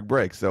for spring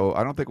break. So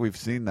I don't think we've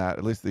seen that,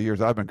 at least the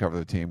years I've been covering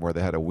the team, where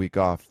they had a week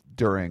off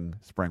during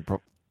spring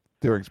football.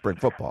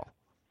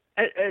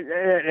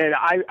 And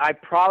I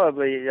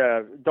probably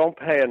don't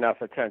pay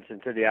enough attention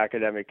to the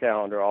academic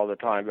calendar all the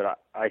time, but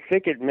I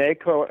think it may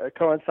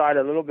coincide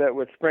a little bit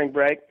with spring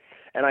break.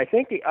 And I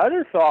think the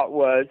other thought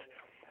was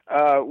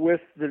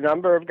with the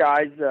number of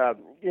guys,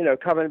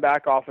 coming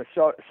back off of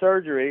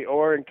surgery,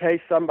 or in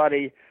case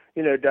somebody,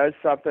 does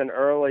something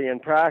early in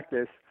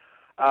practice,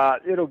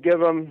 it'll give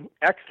them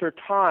extra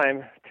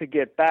time to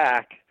get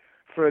back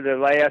for the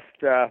last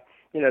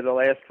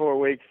 4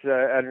 weeks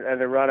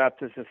and the run up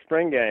to the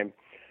spring game.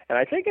 And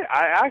I think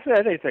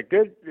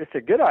it's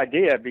a good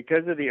idea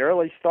because of the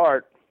early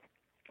start.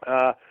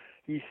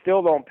 You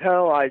still don't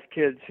penalize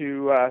kids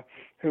who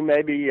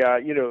maybe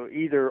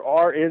either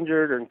are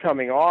injured or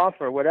coming off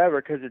or whatever,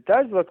 because it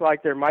does look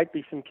like there might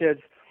be some kids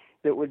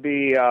that would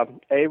be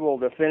able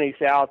to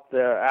finish out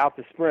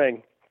the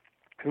spring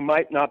who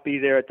might not be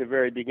there at the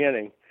very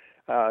beginning.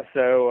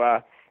 So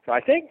I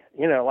think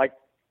like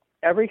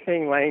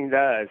everything Lane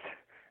does,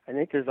 I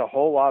think there's a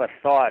whole lot of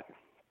thought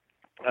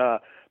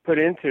put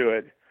into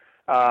it.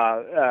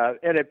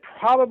 And it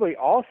probably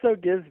also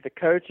gives the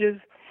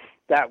coaches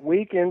that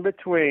week in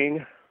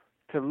between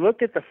to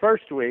look at the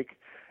first week,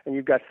 and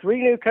you've got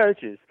 3 new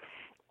coaches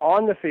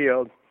on the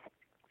field,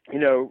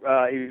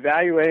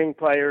 evaluating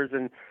players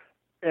and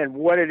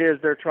what it is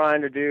they're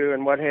trying to do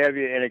and what have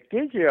you. And it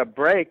gives you a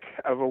break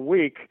of a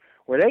week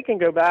where they can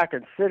go back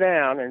and sit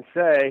down and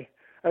say,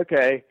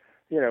 okay,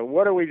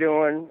 what are we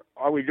doing?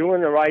 Are we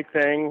doing the right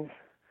things?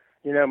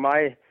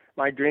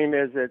 My dream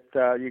is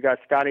that you got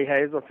Scotty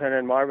Hazelton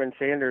and Marvin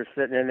Sanders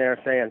sitting in there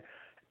saying,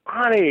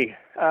 Bonnie,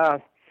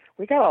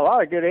 we got a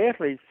lot of good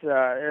athletes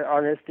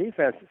on this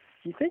defense. Do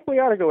you think we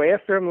ought to go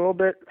after them a little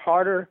bit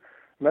harder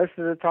most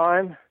of the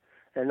time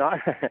and not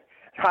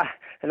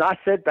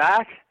sit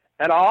back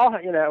at all?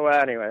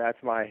 Well, anyway,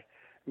 that's my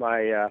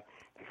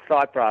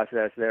thought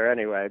process there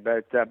anyway.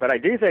 But I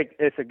do think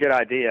it's a good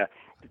idea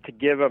to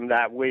give them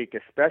that week,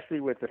 especially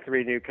with the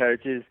 3 new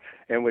coaches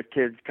and with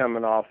kids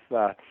coming off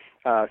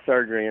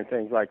surgery and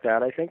things like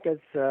that. I think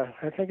it's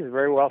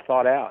very well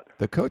thought out.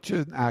 The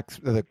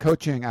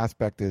coaching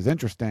aspect is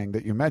interesting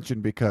that you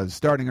mentioned, because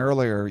starting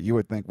earlier, you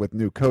would think with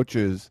new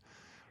coaches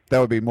that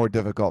would be more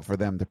difficult for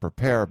them to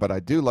prepare. But I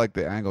do like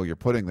the angle you're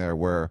putting there,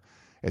 where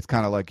it's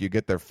kind of like you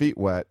get their feet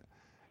wet,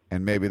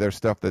 and maybe there's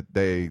stuff that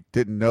they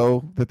didn't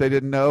know,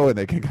 and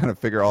they can kind of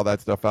figure all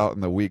that stuff out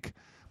in the week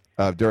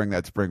during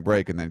that spring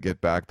break, and then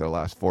get back the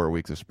last 4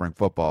 weeks of spring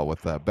football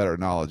with better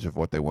knowledge of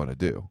what they want to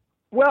do.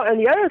 Well, and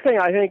the other thing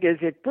I think is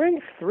it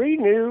brings 3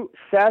 new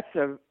sets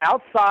of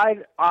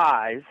outside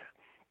eyes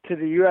to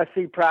the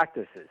USC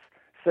practices.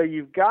 So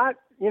you've got,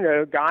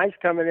 guys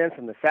coming in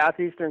from the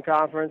Southeastern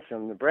Conference,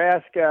 from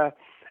Nebraska,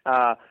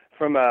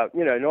 from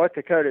North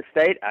Dakota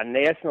State, a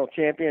national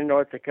champion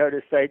North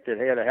Dakota State that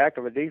had a heck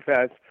of a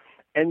defense,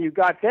 and you've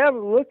got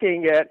them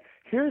looking at,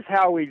 here's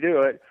how we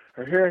do it,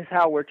 or here's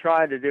how we're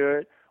trying to do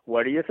it.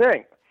 What do you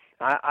think?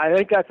 I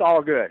think that's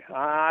all good.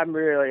 I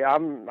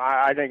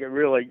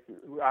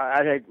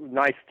think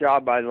nice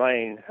job by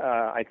Lane.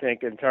 I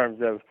think in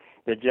terms of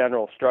the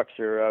general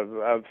structure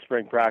of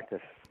spring practice.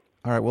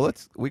 All right. Well,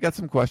 we got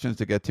some questions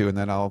to get to, and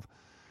then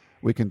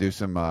we can do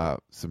some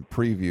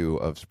preview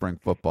of spring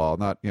football.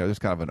 Not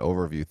just kind of an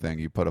overview thing.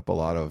 You put up a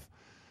lot of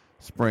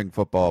spring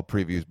football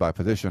previews by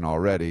position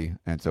already,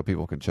 and so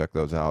people can check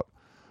those out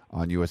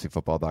on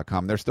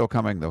USCFootball.com. They're still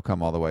coming. They'll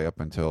come all the way up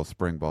until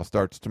spring ball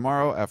starts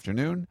tomorrow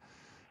afternoon.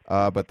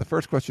 But the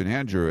first question,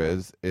 Andrew,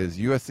 is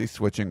USC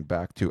switching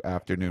back to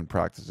afternoon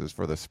practices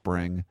for the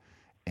spring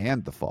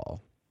and the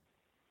fall?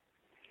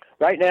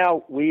 Right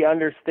now, we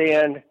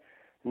understand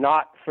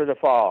not for the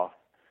fall.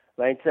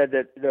 Lane said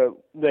that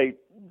they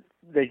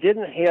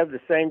didn't have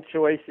the same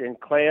choice in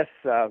class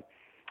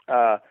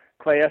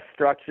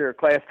structure,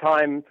 class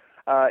time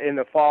in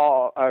the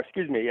fall,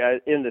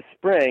 in the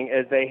spring,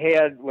 as they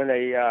had when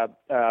they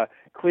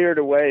cleared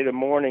away the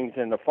mornings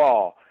in the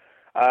fall.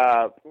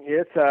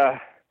 It's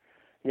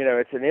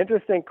an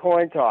interesting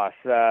coin toss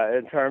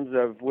in terms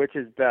of which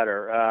is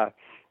better.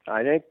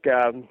 I think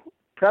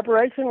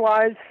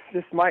preparation-wise,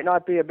 this might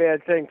not be a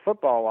bad thing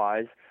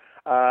football-wise.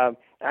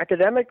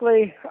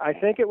 Academically, I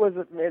think it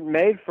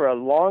made for a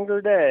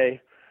longer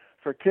day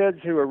for kids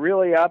who are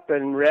really up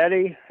and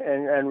ready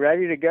and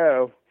ready to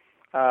go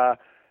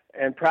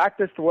and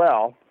practiced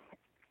well.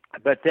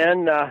 But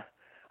then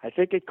I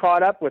think it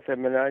caught up with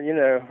them, and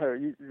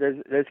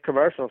there's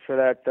commercials for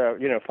that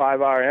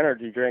 5-hour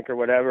energy drink or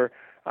whatever.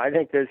 I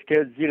think those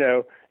kids,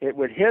 it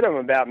would hit them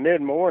about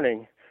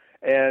mid-morning,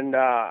 and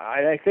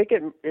I think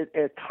it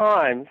at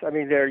times. I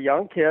mean, they're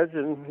young kids,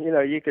 and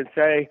you can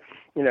say,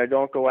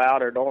 don't go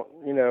out or don't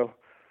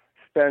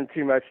spend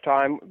too much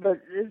time,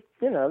 but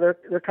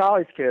they're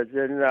college kids,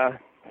 and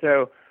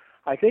so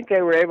I think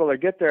they were able to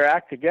get their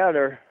act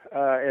together,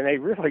 and they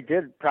really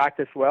did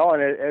practice well,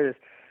 and as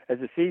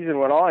the season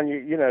went on,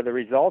 the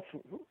results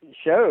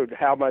showed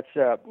how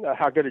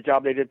good a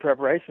job they did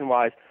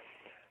preparation-wise.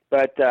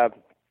 But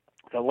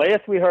the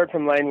last we heard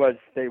from Lane was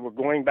they were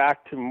going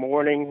back to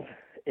mornings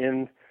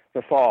in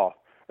the fall,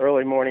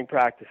 early morning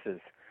practices.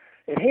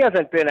 It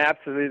hasn't been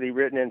absolutely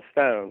written in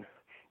stone,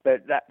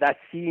 but that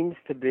seems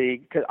to be,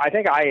 because I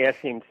think I asked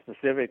him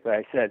specifically,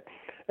 I said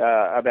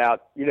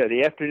about,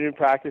 the afternoon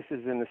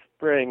practices in the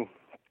spring,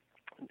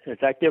 does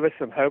that give us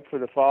some hope for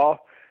the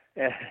fall?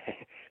 And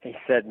he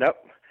said, nope.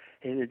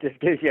 It just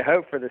gives you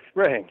hope for the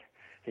spring.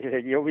 He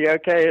said, you'll be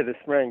okay in the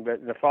spring, but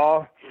in the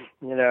fall,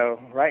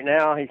 right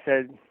now, he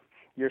said,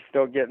 you're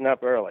still getting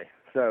up early.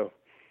 So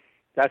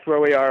that's where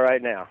we are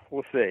right now.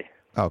 We'll see.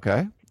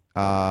 Okay.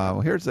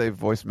 Well, here's a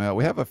voicemail.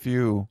 We have a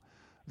few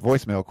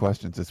voicemail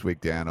questions this week,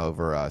 Dan,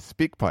 over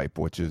SpeakPipe,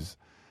 which is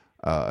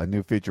a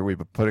new feature we've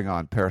been putting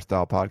on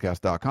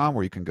PeristylePodcast.com,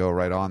 where you can go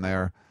right on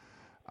there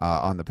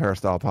on the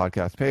Peristyle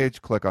Podcast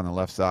page, click on the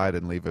left side,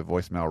 and leave a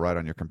voicemail right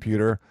on your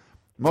computer.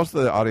 Most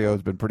of the audio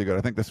has been pretty good.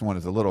 I think this one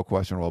is a little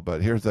questionable,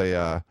 but here's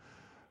a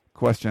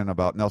question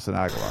about Nelson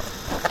Aguilar.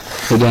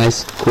 Hey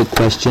guys, quick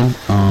question.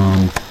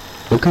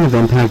 What kind of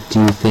impact do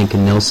you think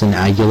Nelson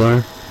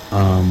Aguilar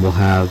will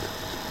have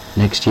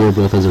next year,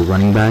 both as a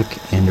running back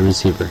and a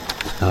receiver?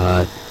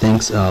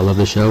 Thanks. Love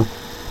the show.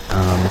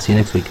 See you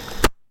next week.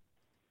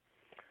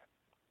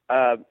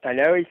 I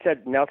know he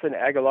said Nelson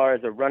Aguilar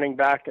is a running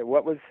back.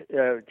 What was?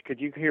 Could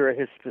you hear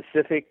his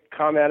specific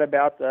comment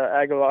about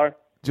Aguilar?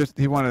 Just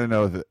he wanted to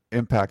know the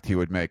impact he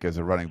would make as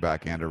a running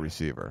back and a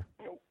receiver.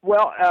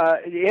 Well,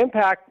 the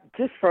impact,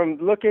 just from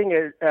looking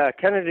at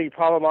Kennedy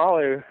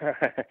Palomalu,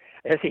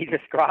 as he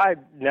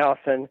described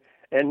Nelson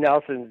and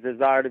Nelson's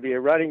desire to be a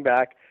running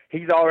back,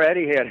 he's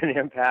already had an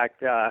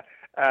impact.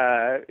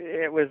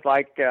 It was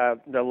like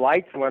the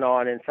lights went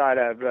on inside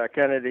of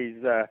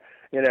Kennedy's,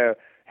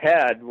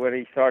 head when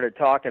he started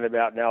talking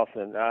about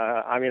Nelson.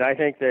 I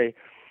think they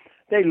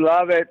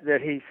love it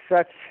that he's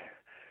such.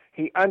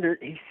 He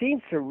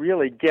seems to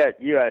really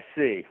get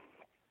USC,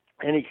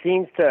 and he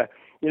seems to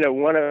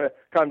want to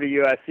come to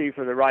USC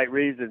for the right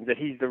reasons, that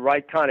he's the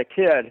right kind of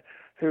kid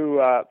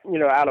who, out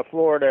of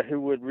Florida, who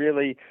would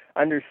really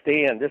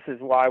understand, this is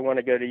why I want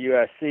to go to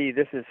USC,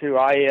 this is who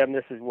I am,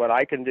 this is what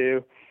I can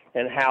do,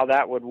 and how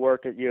that would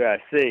work at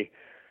USC.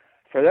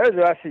 for those of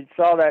us who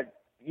saw that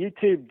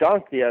YouTube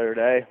dunk the other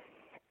day,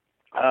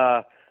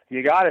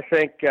 you got to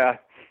think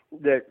that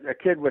a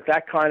kid with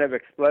that kind of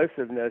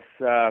explosiveness,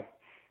 can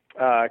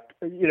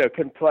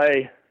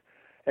play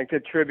and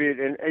contribute,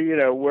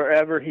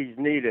 wherever he's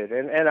needed.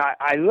 And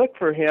I look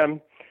for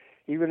him,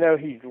 even though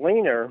he's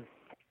leaner.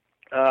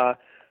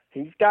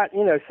 He's got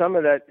some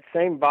of that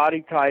same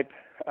body type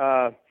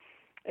as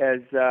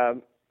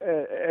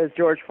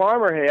George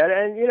Farmer had,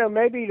 and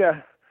maybe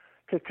to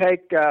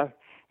take the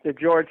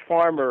George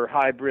Farmer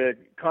hybrid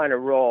kind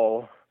of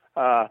role,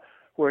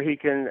 where he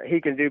can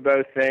do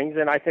both things.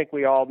 And I think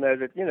we all know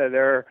that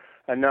there are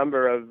a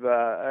number of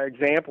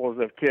examples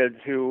of kids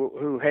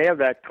who have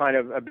that kind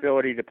of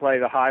ability to play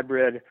the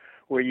hybrid,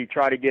 where you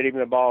try to get him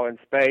the ball in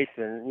space,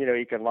 and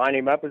you can line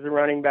him up as a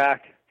running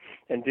back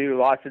and do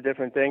lots of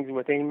different things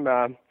with him.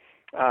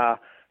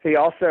 He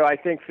also, I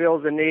think,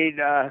 feels the need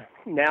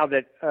now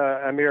that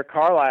Amir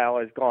Carlisle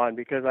is gone,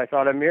 because I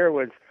thought Amir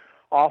was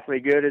awfully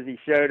good, as he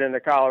showed in the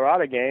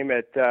Colorado game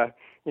at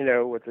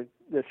with the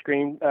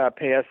screen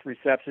pass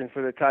reception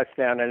for the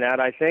touchdown and that.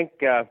 I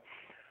think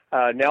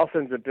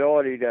Nelson's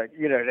ability to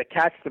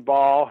catch the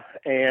ball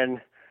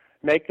and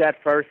make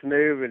that first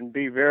move and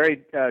be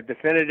very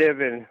definitive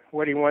in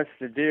what he wants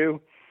to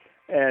do,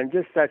 and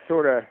just that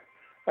sort of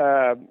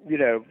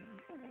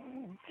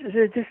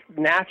just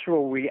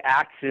natural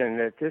reaction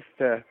that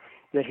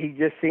he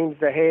just seems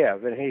to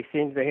have, and he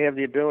seems to have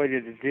the ability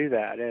to do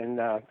that. And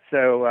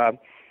so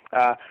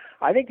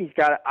I think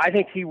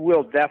he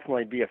will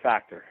definitely be a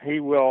factor. He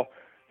will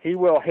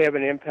have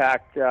an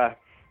impact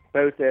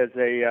both as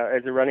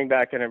a running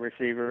back and a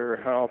receiver.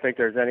 I don't think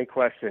there's any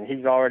question.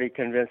 He's already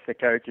convinced the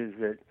coaches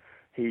that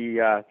he's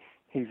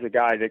a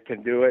guy that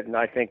can do it, and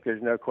I think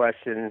there's no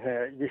question.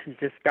 He's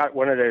just got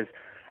one of those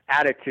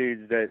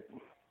attitudes that,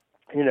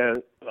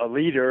 a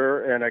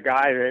leader and a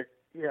guy that,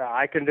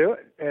 I can do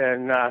it.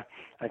 And I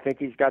think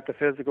he's got the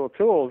physical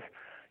tools.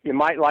 You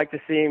might like to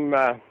see him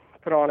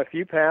put on a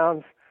few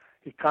pounds.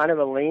 He's kind of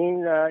a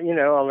lean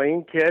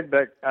kid,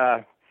 but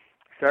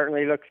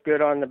certainly looks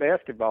good on the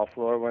basketball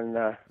floor. When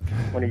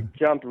he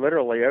jumped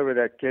literally over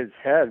that kid's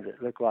head,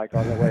 it looked like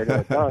on the way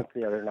to a dunk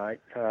the other night,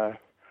 that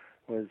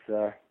was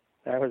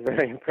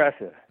very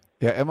impressive.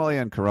 Yeah, Emily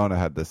in Corona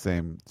had the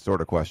same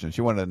sort of question.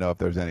 She wanted to know if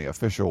there's any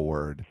official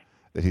word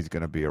that he's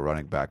going to be a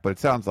running back, but it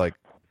sounds like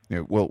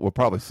we'll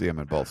probably see him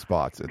in both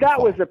spots.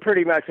 That was a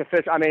pretty much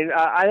official. I mean,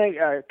 I think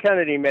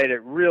Kennedy made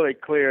it really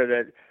clear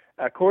that,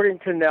 according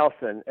to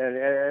Nelson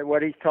and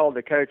what he's told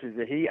the coaches,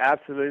 that he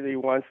absolutely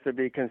wants to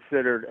be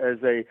considered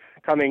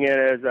coming in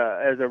as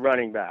a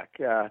running back.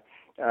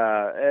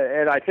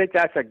 And I think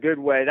that's a good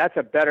way. That's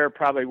a better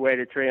probably way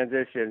to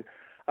transition.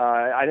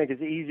 I think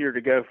it's easier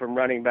to go from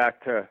running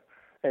back to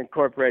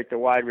incorporate the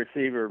wide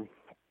receiver,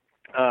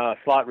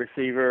 slot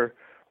receiver,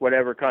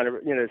 whatever kind of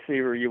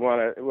receiver you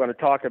want to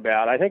talk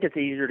about. I think it's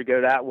easier to go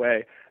that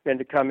way than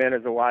to come in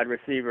as a wide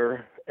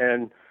receiver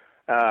and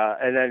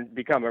then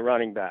become a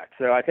running back.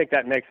 So I think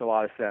that makes a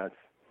lot of sense.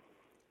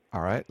 All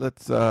right,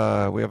 let's.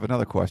 We have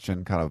another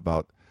question, kind of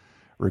about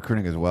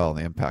recruiting as well and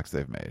the impacts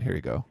they've made. Here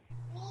you go.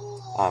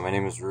 My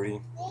name is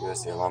Rudy,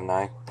 USC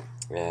alumni,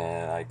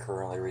 and I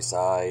currently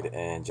reside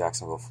in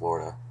Jacksonville,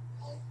 Florida.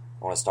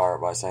 I want to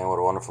start by saying what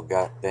a wonderful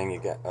job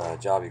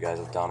you guys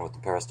have done with the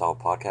Peristyle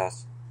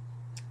Podcast.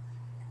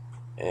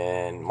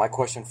 And my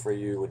question for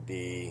you would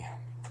be,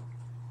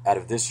 out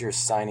of this year's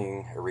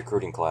signing or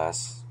recruiting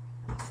class,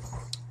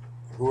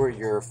 who are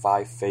your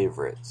 5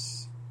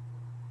 favorites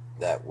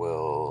that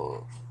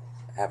will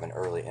have an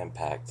early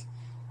impact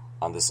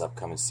on this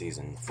upcoming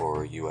season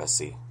for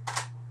USC?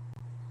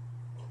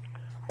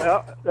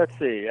 Well, let's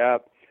see.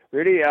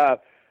 Rudy, I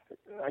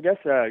guess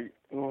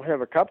we'll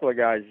have a couple of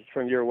guys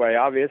from your way.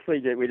 Obviously,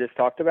 we just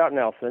talked about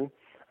Nelson.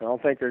 I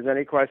don't think there's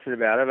any question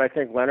about it. I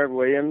think Leonard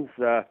Williams,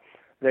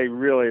 they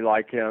really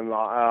like him,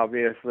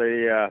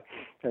 obviously,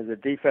 as a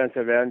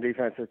defensive end,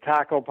 defensive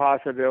tackle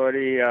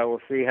possibility. We'll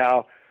see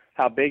how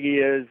big he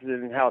is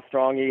and how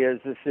strong he is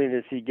as soon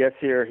as he gets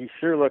here. He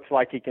sure looks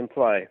like he can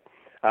play.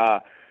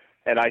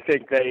 And I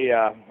think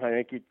I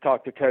think he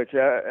talked to Coach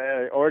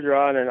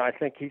Orgeron, and I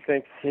think he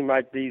thinks he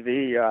might be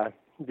the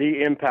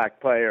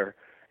impact player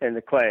in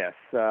the class,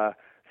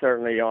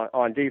 certainly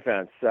on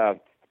defense. I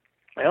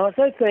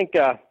also think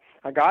a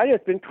guy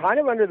that's been kind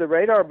of under the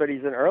radar, but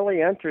he's an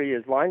early entry,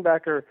 is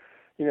linebacker,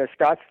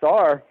 Scott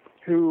Starr,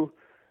 who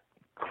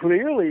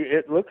clearly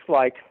it looks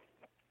like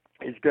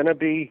is going to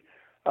be,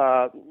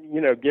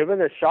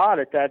 given a shot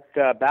at that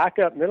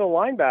backup middle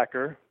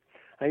linebacker.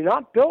 He's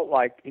not built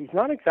he's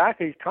kind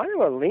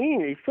of a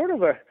lean. He's sort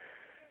of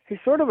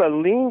a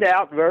leaned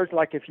out version,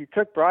 like if you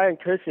took Brian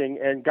Cushing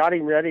and got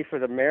him ready for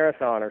the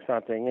marathon or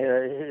something.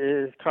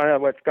 Is kind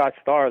of what Scott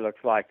Starr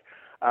looks like.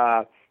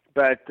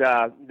 But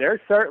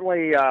they're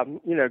certainly,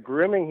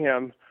 grooming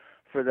him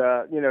for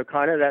the,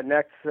 kind of that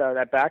next,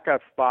 that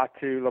backup spot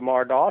to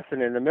Lamar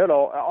Dawson in the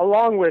middle,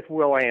 along with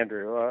Will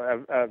Andrew,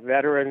 a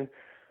veteran,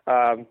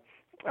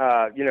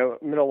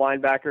 middle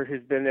linebacker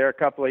who's been there a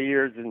couple of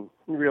years and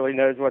really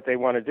knows what they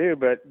want to do.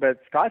 But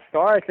Scott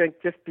Starr, I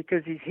think, just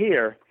because he's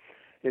here,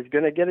 is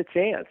going to get a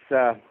chance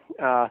to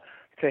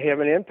have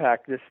an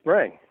impact this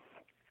spring.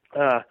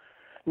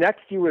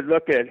 Next, you would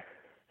look at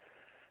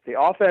the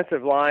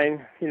offensive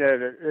line,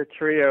 the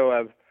trio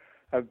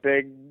of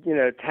big,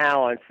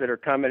 talents that are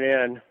coming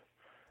in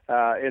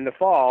the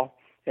fall.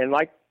 And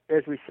like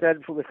as we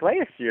said with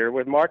last year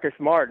with Marcus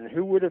Martin,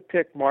 who would have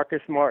picked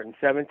Marcus Martin,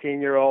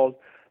 17-year-old,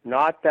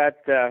 not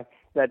that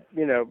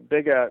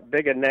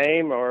big a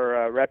name or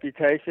a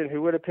reputation?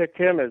 Who would have picked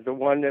him as the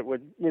one that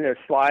would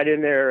slide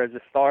in there as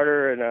a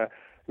starter and a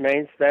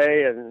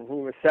mainstay? And he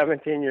was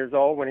 17 years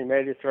old when he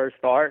made his first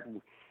start.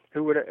 And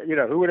who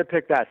would have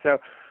picked that? So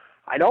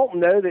I don't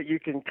know that you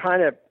can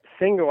kind of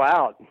single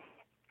out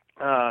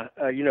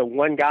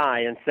one guy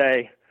and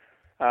say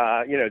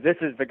this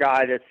is the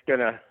guy that's going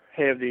to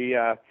have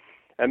the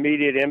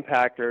immediate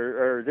impact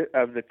or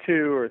of the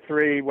two or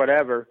three,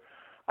 whatever.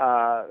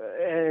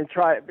 And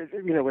try,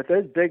 with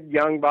those big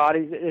young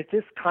bodies, it's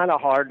just kind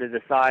of hard to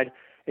decide.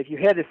 If you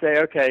had to say,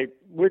 okay,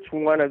 which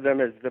one of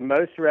them is the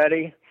most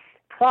ready,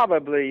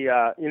 probably,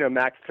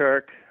 Max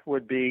Turk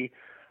would be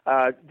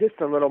just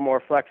a little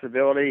more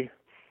flexibility,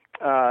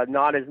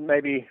 not as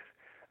maybe,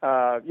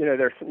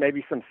 there's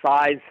maybe some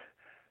size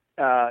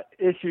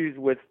issues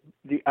with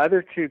the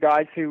other two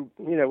guys who,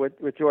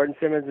 with Jordan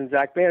Simmons and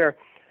Zach Banner,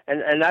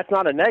 and that's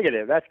not a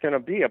negative. That's going to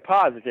be a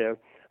positive.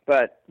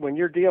 But when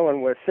you're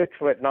dealing with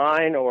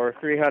 6'9" or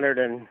 300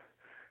 and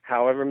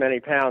however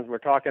many pounds we're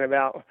talking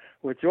about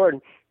with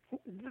Jordan,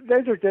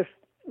 those are just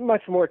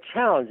much more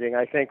challenging,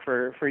 I think,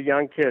 for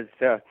young kids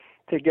to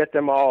get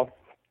them all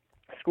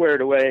squared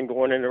away and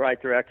going in the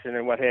right direction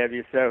and what have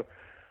you. So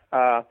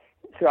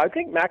I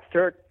think Max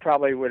Turk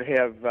probably would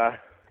have,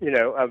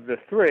 of the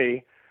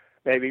three,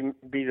 maybe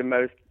be the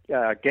most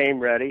game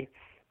ready.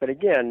 But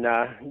again,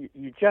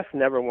 you just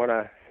never want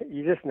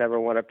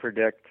to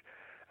predict.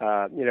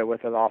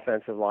 With an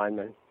offensive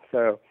lineman.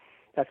 So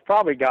that's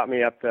probably got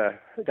me up to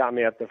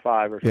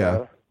 5 or so.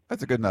 Yeah,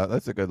 that's a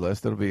good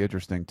list. It'll be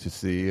interesting to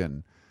see,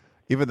 and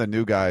even the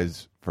new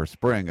guys for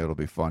spring, it'll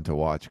be fun to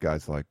watch.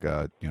 Guys like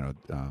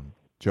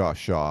Josh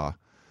Shaw,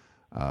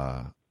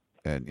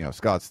 and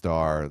Scott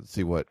Starr.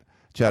 See what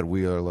Chad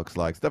Wheeler looks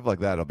like. Stuff like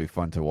that. It'll be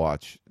fun to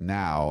watch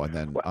now, and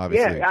then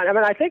obviously. Yeah, I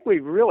mean, I think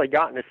we've really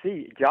gotten to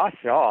see Josh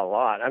Shaw a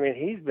lot. I mean,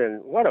 he's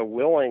been what a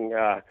willing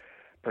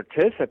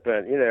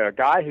participant, a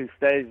guy who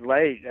stays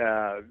late,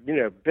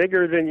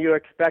 bigger than you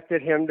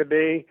expected him to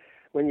be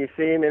when you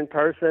see him in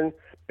person,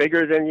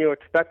 bigger than you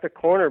expect a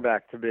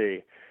cornerback to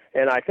be.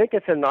 And I think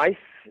it's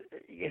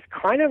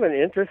kind of an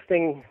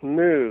interesting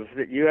move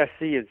that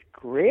USC is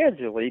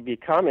gradually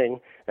becoming.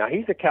 Now,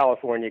 he's a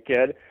California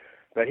kid,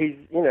 but he's,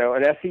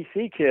 an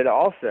SEC kid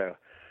also.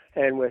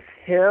 And with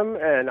him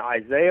and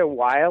Isaiah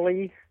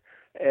Wiley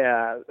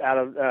out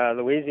of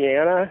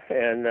Louisiana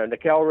and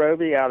Nickel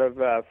Roby out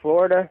of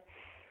Florida,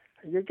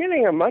 you're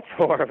getting a much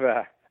more of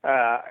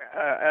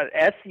an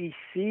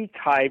SEC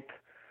type,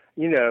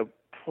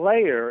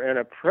 player and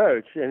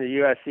approach in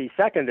the USC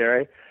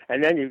secondary.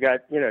 And then you've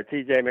got,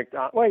 T.J.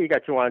 McDonald. Well, you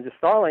got Juwan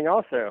Starling,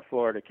 also a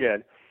Florida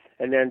kid.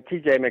 And then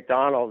T.J.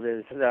 McDonald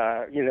is,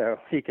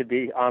 he could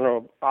be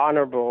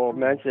honorable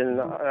mention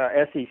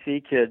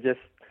SEC kid, just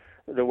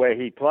the way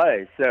he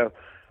plays. So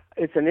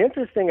it's an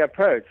interesting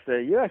approach.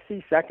 The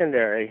USC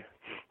secondary,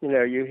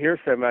 you hear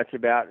so much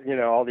about,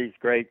 all these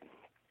great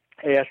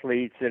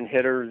athletes and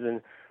hitters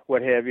and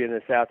what have you in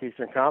the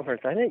Southeastern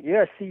Conference. I think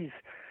USC's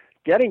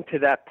getting to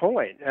that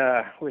point.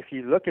 If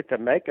you look at the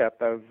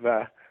makeup of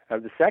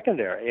the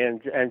secondary,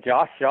 and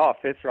Josh Shaw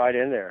fits right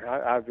in there.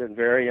 I've been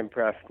very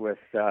impressed with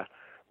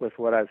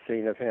what I've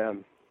seen of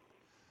him.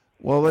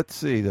 Well, let's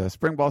see. The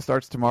spring ball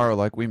starts tomorrow,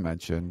 like we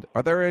mentioned.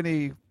 Are there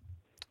any?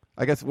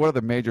 I guess what are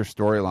the major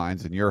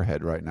storylines in your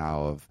head right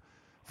now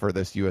for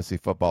this USC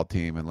football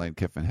team and Lane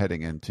Kiffin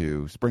heading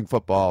into spring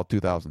football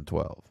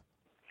 2012?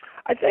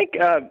 I think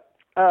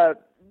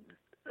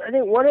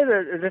one of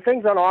the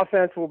things on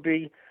offense will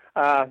be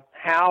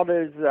how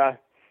does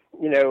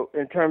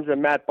in terms of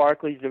Matt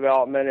Barkley's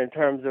development, in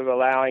terms of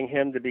allowing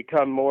him to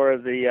become more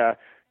of the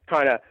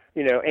kind of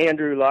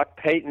Andrew Luck,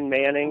 Peyton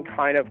Manning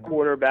kind of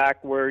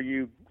quarterback, where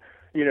you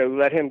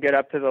let him get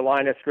up to the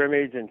line of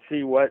scrimmage and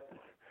see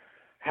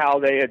how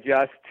they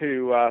adjust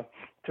to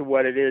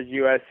what it is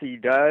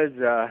USC does.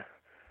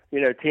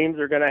 Teams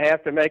are going to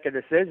have to make a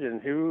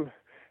decision.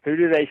 Who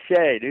do they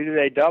shade? Who do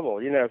they double?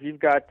 If you've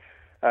got,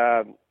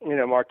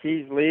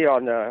 Marquise Lee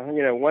on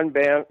the, one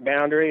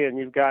boundary and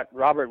you've got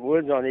Robert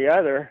Woods on the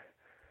other,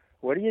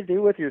 what do you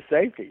do with your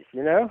safeties?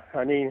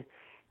 I mean,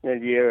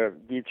 do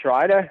you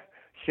try to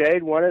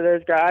shade one of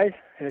those guys?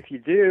 And if you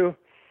do,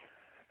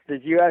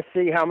 does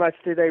USC, how much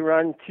do they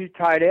run two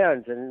tight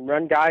ends and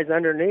run guys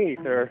underneath?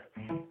 Or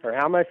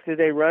how much do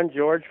they run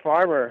George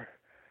Farmer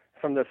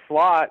from the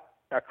slot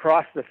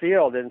across the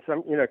field in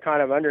some,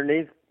 kind of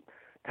underneath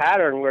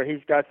pattern where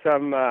he's got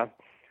some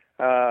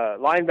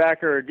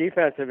linebacker or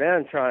defensive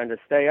end trying to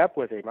stay up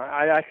with him?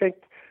 I think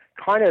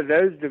kind of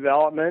those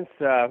developments,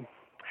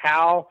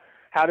 how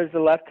does the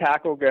left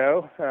tackle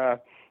go?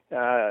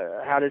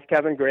 How does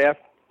Kevin Graff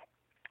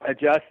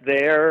adjust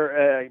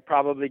there,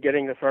 probably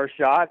getting the first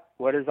shot.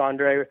 What is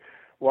Andre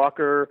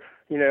Walker,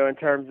 in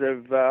terms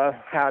of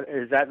how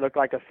does that look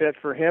like a fit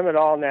for him at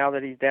all now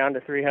that he's down to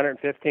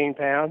 315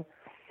 pounds?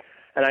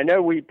 And I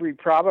know we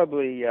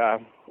probably,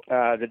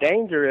 the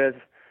danger is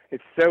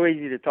it's so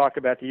easy to talk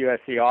about the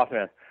USC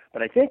offense,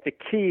 but I think the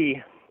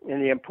key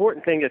and the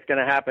important thing that's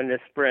going to happen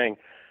this spring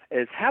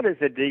is how does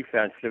the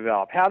defense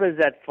develop? How does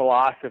that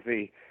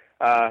philosophy?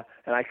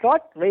 And I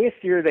thought last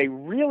year they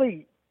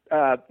really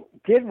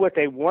did what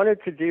they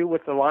wanted to do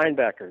with the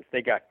linebackers.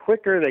 They got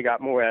quicker, they got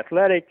more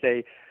athletic,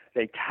 they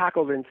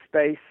tackled in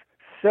space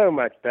so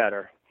much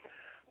better.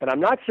 But I'm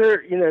not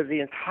sure, the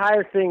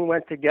entire thing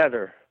went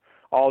together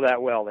all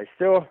that well. They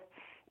still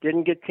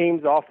didn't get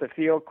teams off the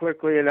field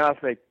quickly enough.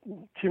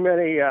 Too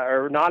many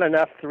or not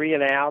enough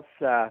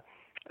 3-and-outs,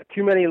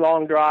 too many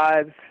long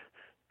drives,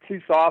 too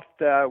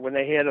soft when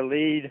they had a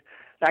lead,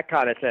 that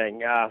kind of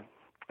thing.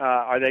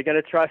 Are they going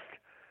to trust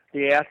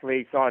the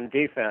athletes on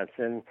defense?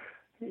 And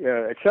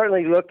it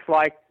certainly looks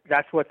like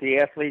that's what the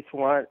athletes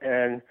want.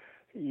 And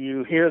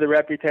you hear the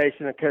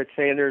reputation of Coach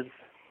Sanders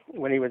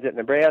when he was at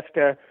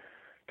Nebraska.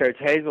 Coach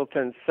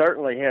Hazelton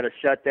certainly had a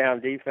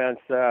shutdown defense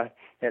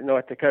at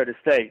North Dakota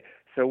State.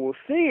 So we'll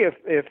see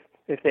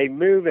if they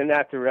move in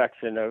that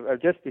direction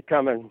of just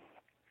becoming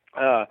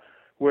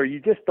where you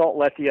just don't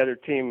let the other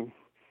team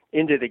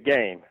into the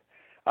game.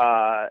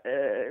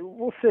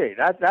 We'll see.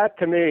 That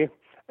to me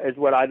is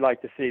what I'd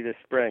like to see this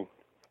spring.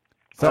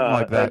 Something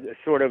like that.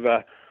 Sort of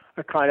a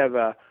kind of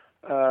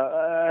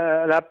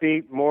an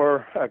upbeat,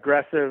 more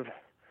aggressive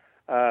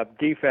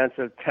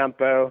defensive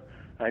tempo.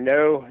 I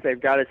know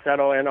they've got to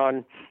settle in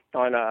on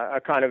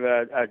a kind of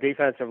a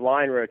defensive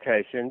line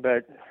rotation,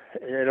 but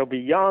it'll be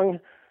young,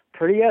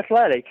 pretty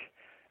athletic,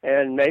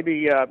 and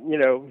maybe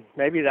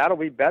that'll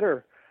be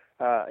better,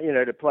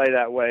 to play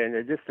that way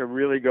and just to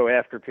really go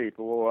after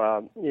people,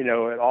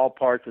 at all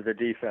parts of the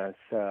defense.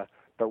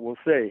 But we'll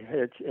see.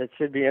 It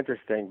should be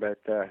interesting. But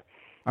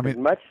I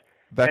mean,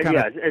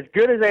 as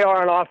good as they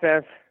are on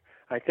offense,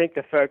 I think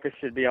the focus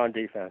should be on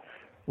defense.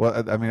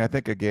 Well, I mean, I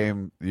think a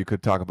game you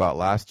could talk about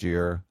last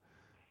year,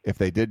 if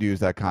they did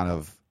use that kind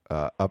of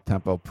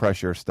up-tempo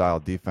pressure style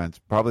defense,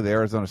 probably the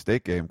Arizona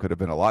State game could have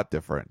been a lot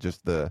different.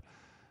 Just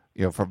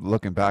from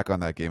looking back on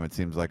that game, it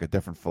seems like a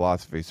different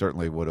philosophy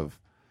certainly would have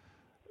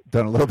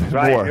done a little bit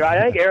more. Right.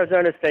 I think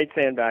Arizona State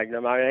sandbagged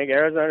them. I think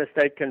Arizona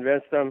State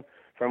convinced them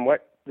from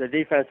what the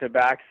defensive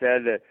back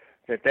said that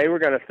they were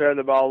going to throw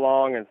the ball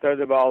long and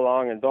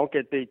and don't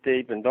get beat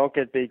deep and don't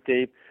get beat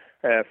deep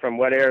from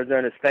what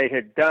Arizona State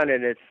had done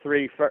in its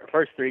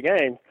first three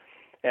games.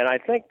 And I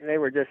think they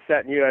were just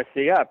setting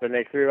USC up, and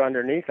they threw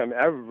underneath them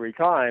every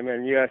time,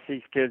 and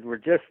USC's kids were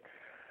just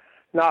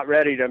not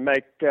ready to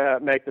make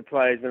the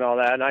plays and all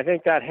that. And I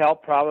think that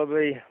helped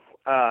probably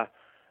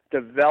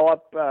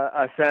develop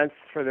a sense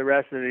for the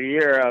rest of the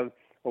year of,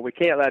 well, we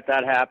can't let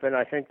that happen.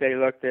 I think they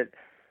looked at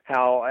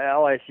how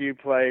LSU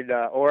played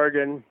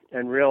Oregon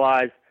and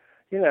realized,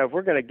 if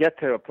we're going to get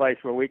to a place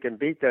where we can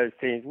beat those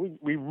teams,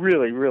 we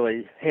really,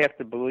 really have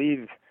to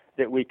believe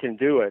that we can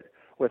do it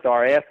with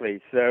our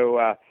athletes.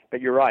 So, but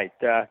you're right.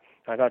 I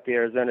thought the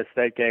Arizona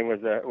State game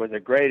was a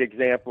great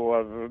example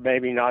of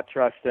maybe not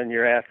trusting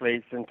your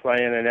athletes and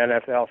playing an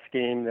NFL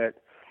scheme that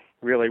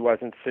really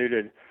wasn't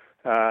suited,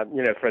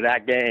 for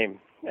that game.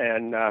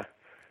 And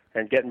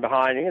getting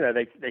behind,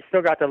 they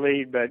still got the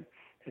lead, but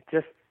it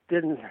just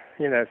didn't,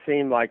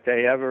 seem like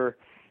they ever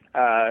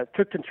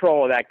took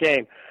control of that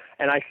game.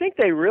 And I think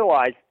they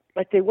realized,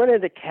 like they went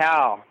into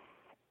Cal,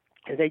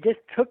 and they just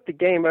took the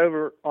game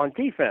over on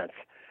defense.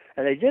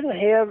 And they didn't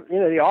have,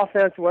 the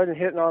offense wasn't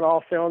hitting on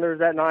all cylinders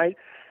that night,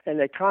 and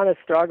they kind of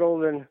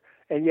struggled, and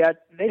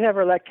yet they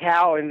never let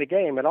Cal in the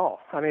game at all.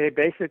 I mean, they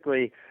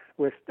basically,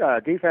 with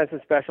defense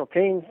and special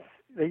teams,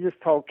 they just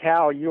told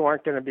Cal, you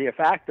aren't going to be a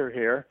factor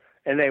here,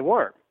 and they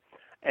weren't.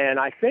 And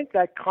I think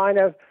that kind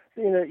of,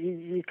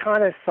 you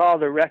kind of saw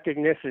the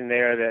recognition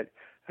there that,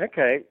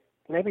 okay,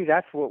 maybe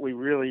that's what we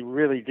really,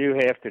 really do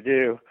have to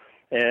do.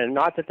 And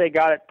not that they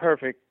got it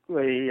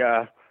perfectly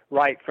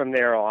right from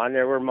there on.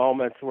 There were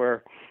moments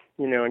where,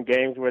 in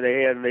games where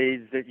they had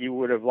leads that you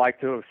would have liked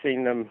to have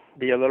seen them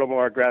be a little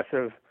more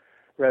aggressive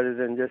rather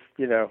than just,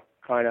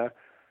 kind of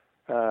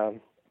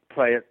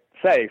play it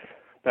safe.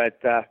 But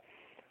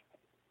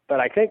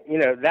I think,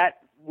 that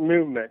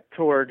movement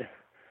toward,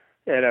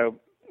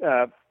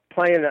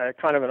 playing a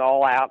kind of an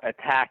all-out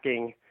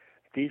attacking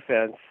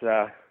defense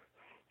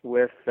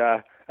with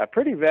a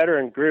pretty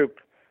veteran group,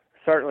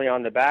 certainly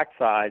on the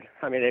backside.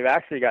 I mean, they've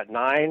actually got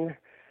nine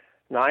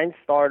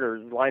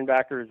starters,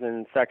 linebackers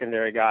and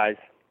secondary guys,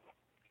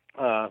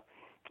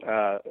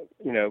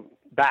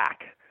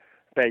 back,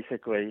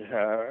 basically,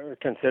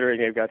 considering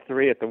they've got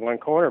three at the one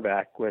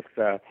cornerback with,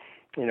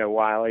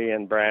 Wiley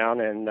and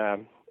Brown and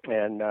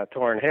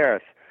Torrin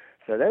Harris.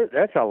 So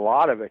that's a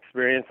lot of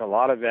experience, a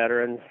lot of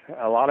veterans,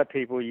 a lot of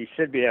people you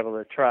should be able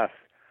to trust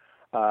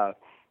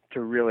to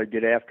really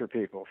get after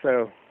people.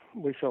 So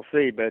we shall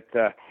see. But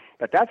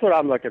that's what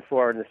I'm looking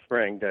for in the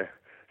spring, to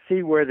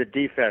see where the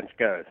defense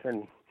goes.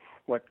 And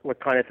what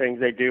kind of things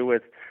they do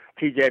with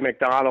T.J.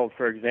 McDonald,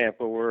 for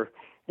example, where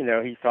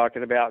he's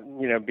talking about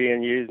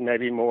being used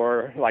maybe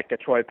more like a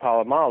Troy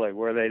Polamalu,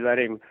 where they let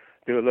him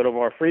do a little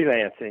more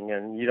freelancing,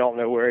 and you don't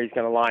know where he's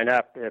going to line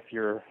up if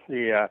you're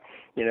the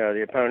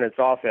opponent's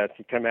offense.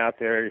 You come out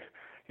there,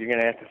 you're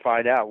going to have to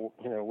find out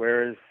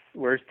where's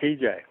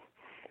TJ,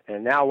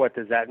 and now what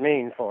does that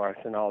mean for us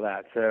and all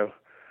that. So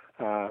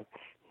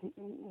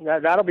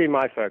that'll be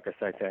my focus.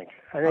 I think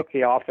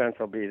the offense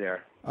will be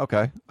there.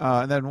 Okay,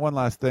 and then one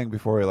last thing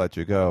before we let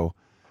you go.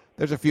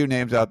 There's a few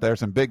names out there,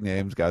 some big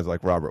names, guys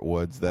like Robert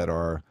Woods, that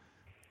are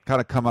kind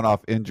of coming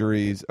off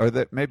injuries, or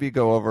that maybe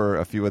go over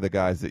a few of the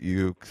guys that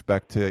you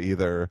expect to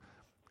either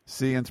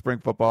see in spring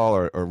football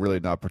or really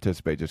not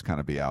participate, just kind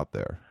of be out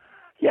there.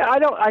 Yeah,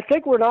 I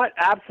think we're not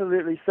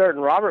absolutely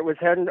certain. Robert was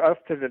heading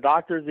up to the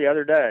doctors the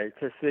other day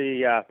to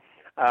see,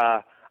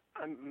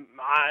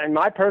 and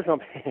my personal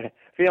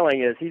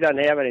feeling is he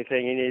doesn't have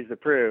anything he needs to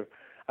prove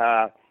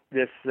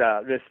this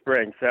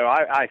spring. So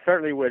I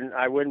certainly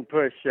wouldn't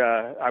push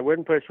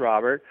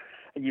Robert.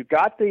 You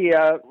got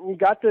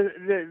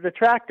the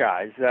track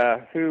guys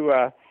who,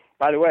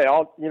 by the way,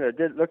 all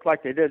did look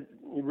like they did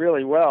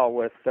really well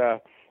with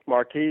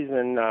Marquise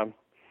and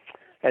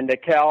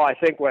Nickel. I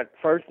think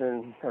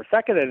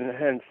second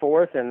and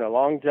fourth in the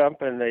long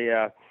jump and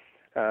the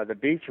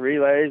beach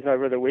relays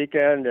over the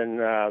weekend,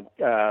 and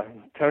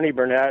Tony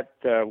Burnett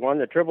won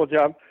the triple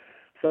jump.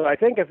 So I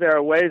think if there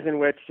are ways in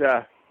which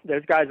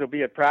those guys will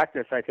be at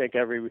practice, I think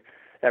every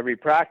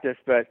practice,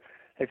 but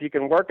if you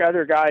can work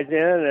other guys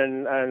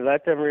in and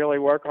let them really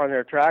work on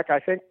their track, I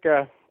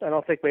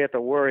don't think we have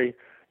to worry,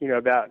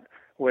 about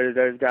whether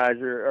those guys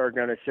are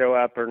going to show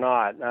up or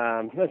not.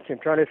 I'm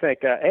trying to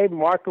think. Abe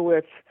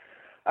Markowitz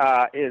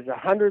is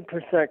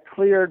 100%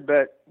 cleared,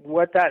 but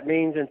what that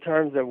means in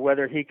terms of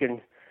whether he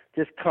can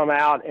just come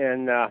out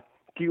and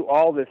do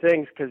all the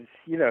things, because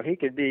he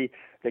could be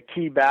the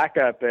key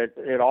backup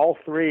at all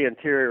three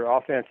interior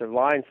offensive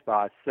line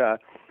spots.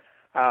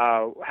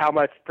 How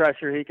much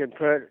pressure he can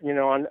put,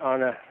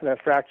 on a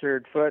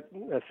fractured foot,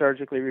 a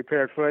surgically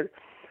repaired foot,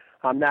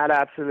 I'm not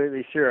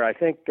absolutely sure. I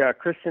think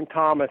Christian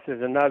Thomas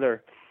is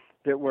another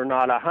that we're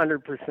not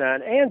 100%,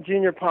 and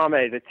Junior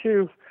Palme,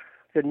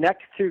 the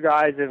next two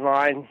guys in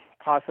line,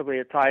 possibly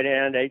a tight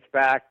end,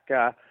 H-back,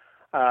 and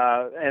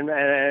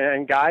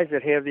guys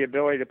that have the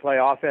ability to play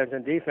offense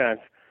and defense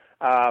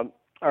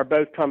are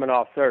both coming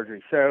off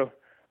surgery. So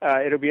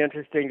it'll be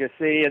interesting to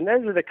see, and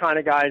those are the kind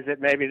of guys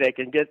that maybe they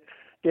can get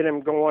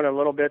them going a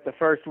little bit the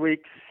first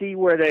week, see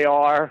where they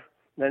are,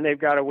 then they've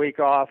got a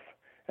week off,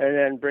 and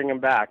then bring them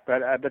back.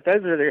 But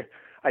those are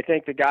I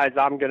think the guys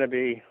I'm going to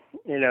be,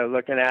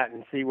 looking at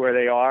and see where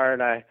they are.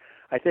 And I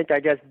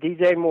guess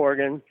DJ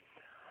Morgan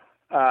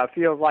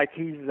feels like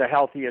he's the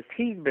healthiest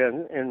he's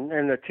been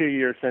in the 2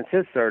 years since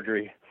his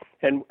surgery,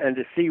 and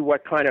to see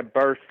what kind of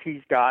burst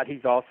he's got.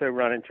 He's also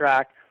running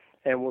track,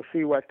 and we'll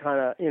see what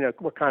kind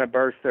of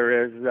burst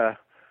there is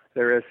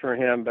for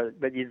him.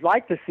 But you'd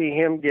like to see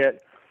him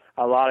get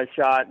a lot of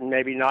shot and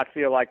maybe not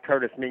feel like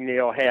Curtis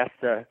McNeil has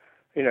to,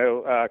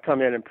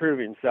 come in and prove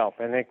himself.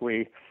 I think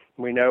we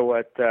know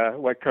what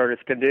Curtis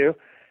can do.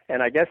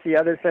 And I guess the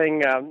other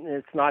thing,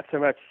 it's not so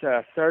much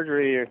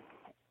surgery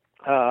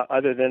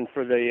other than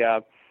for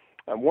the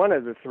one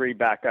of the three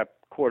backup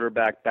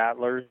quarterback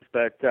battlers,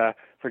 but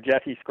for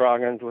Jesse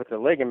Scroggins with the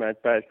ligament.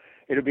 But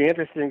it'll be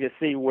interesting to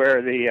see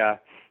where the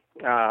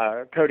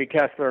Cody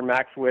Kessler,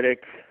 Max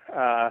Wittick,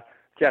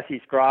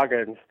 Jesse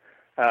Scroggins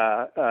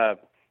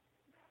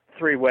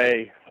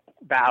three-way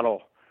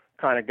battle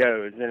kind of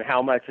goes, and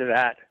how much of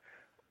that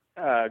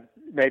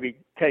maybe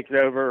takes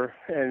over,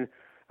 and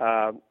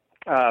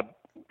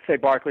say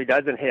Barkley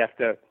doesn't have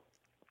to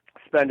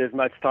spend as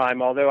much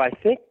time, although I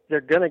think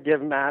they're going to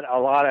give Matt a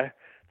lot of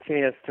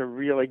chance to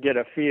really get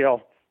a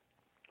feel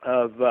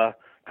of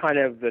kind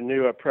of the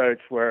new approach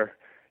where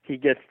he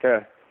gets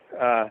to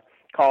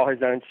call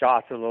his own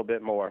shots a little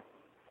bit more.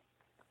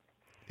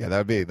 Yeah,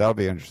 that'll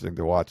be interesting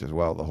to watch as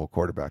well, the whole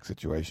quarterback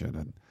situation.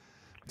 And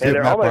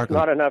there's almost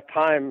not enough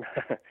time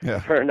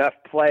for enough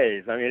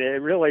plays. I mean, it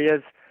really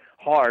is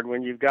hard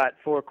when you've got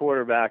four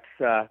quarterbacks.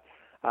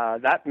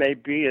 That may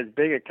be as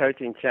big a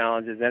coaching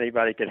challenge as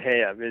anybody could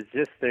have. It's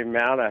just the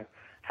amount of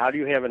how do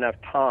you have enough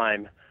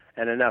time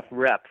and enough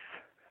reps,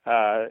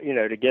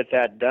 to get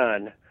that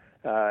done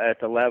at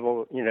the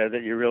level,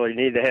 that you really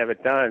need to have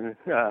it done,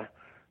 and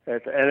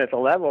at the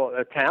level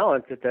of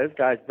talent that those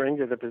guys bring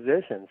to the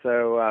position.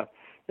 So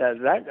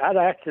that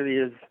actually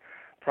is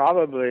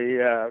probably,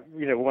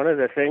 one of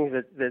the things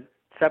that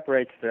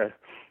separates the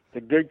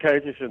good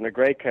coaches from the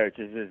great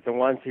coaches is the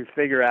ones who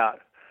figure out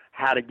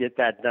how to get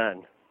that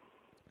done.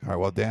 All right,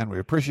 well, Dan, we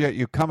appreciate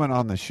you coming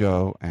on the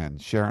show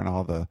and sharing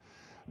all the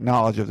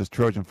knowledge of this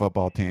Trojan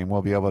football team.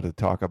 We'll be able to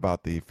talk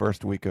about the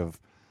first week of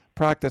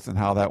practice and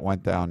how that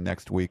went down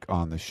next week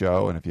on the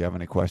show. And if you have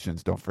any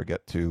questions, don't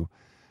forget to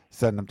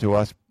send them to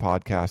us,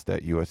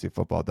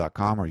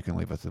 podcast@uscfootball.com, or you can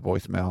leave us a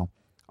voicemail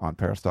on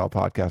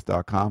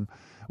peristylepodcast.com.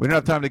 We don't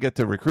have time to get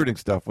to recruiting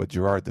stuff with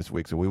Gerard this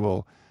week, so we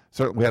will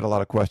certainly we had a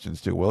lot of questions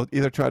too. We'll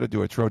either try to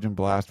do a Trojan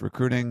Blast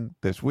recruiting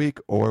this week,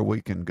 or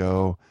we can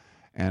go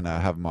and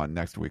have them on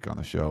next week on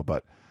the show.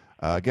 But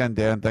again,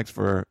 Dan, thanks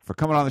for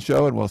coming on the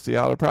show, and we'll see you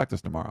out at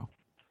practice tomorrow.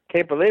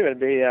 Can't believe it.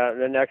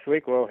 The next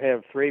week we'll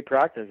have 3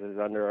 practices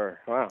under our,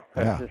 wow.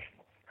 That's just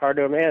hard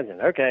to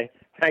imagine. Okay.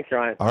 Thanks,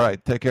 Ryan. All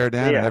right. Take care,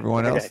 Dan, and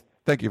everyone okay. else.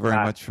 Thank you very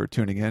much for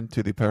tuning in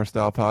to the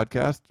Peristyle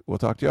Podcast. We'll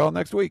talk to you all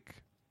next week.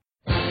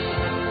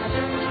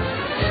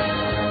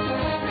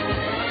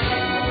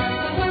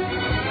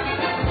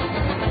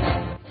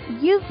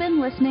 You've been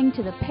listening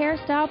to the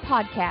Peristyle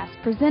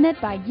Podcast presented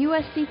by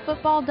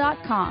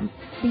USCFootball.com.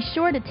 Be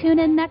sure to tune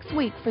in next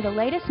week for the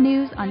latest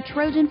news on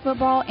Trojan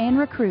football and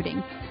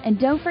recruiting. And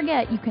don't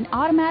forget, you can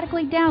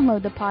automatically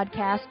download the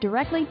podcast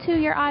directly to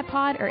your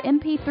iPod or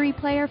MP3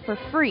 player for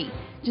free.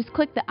 Just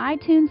click the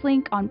iTunes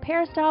link on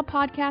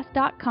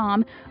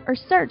peristylepodcast.com or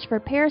search for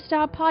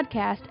Peristyle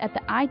Podcast at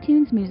the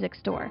iTunes Music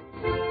Store.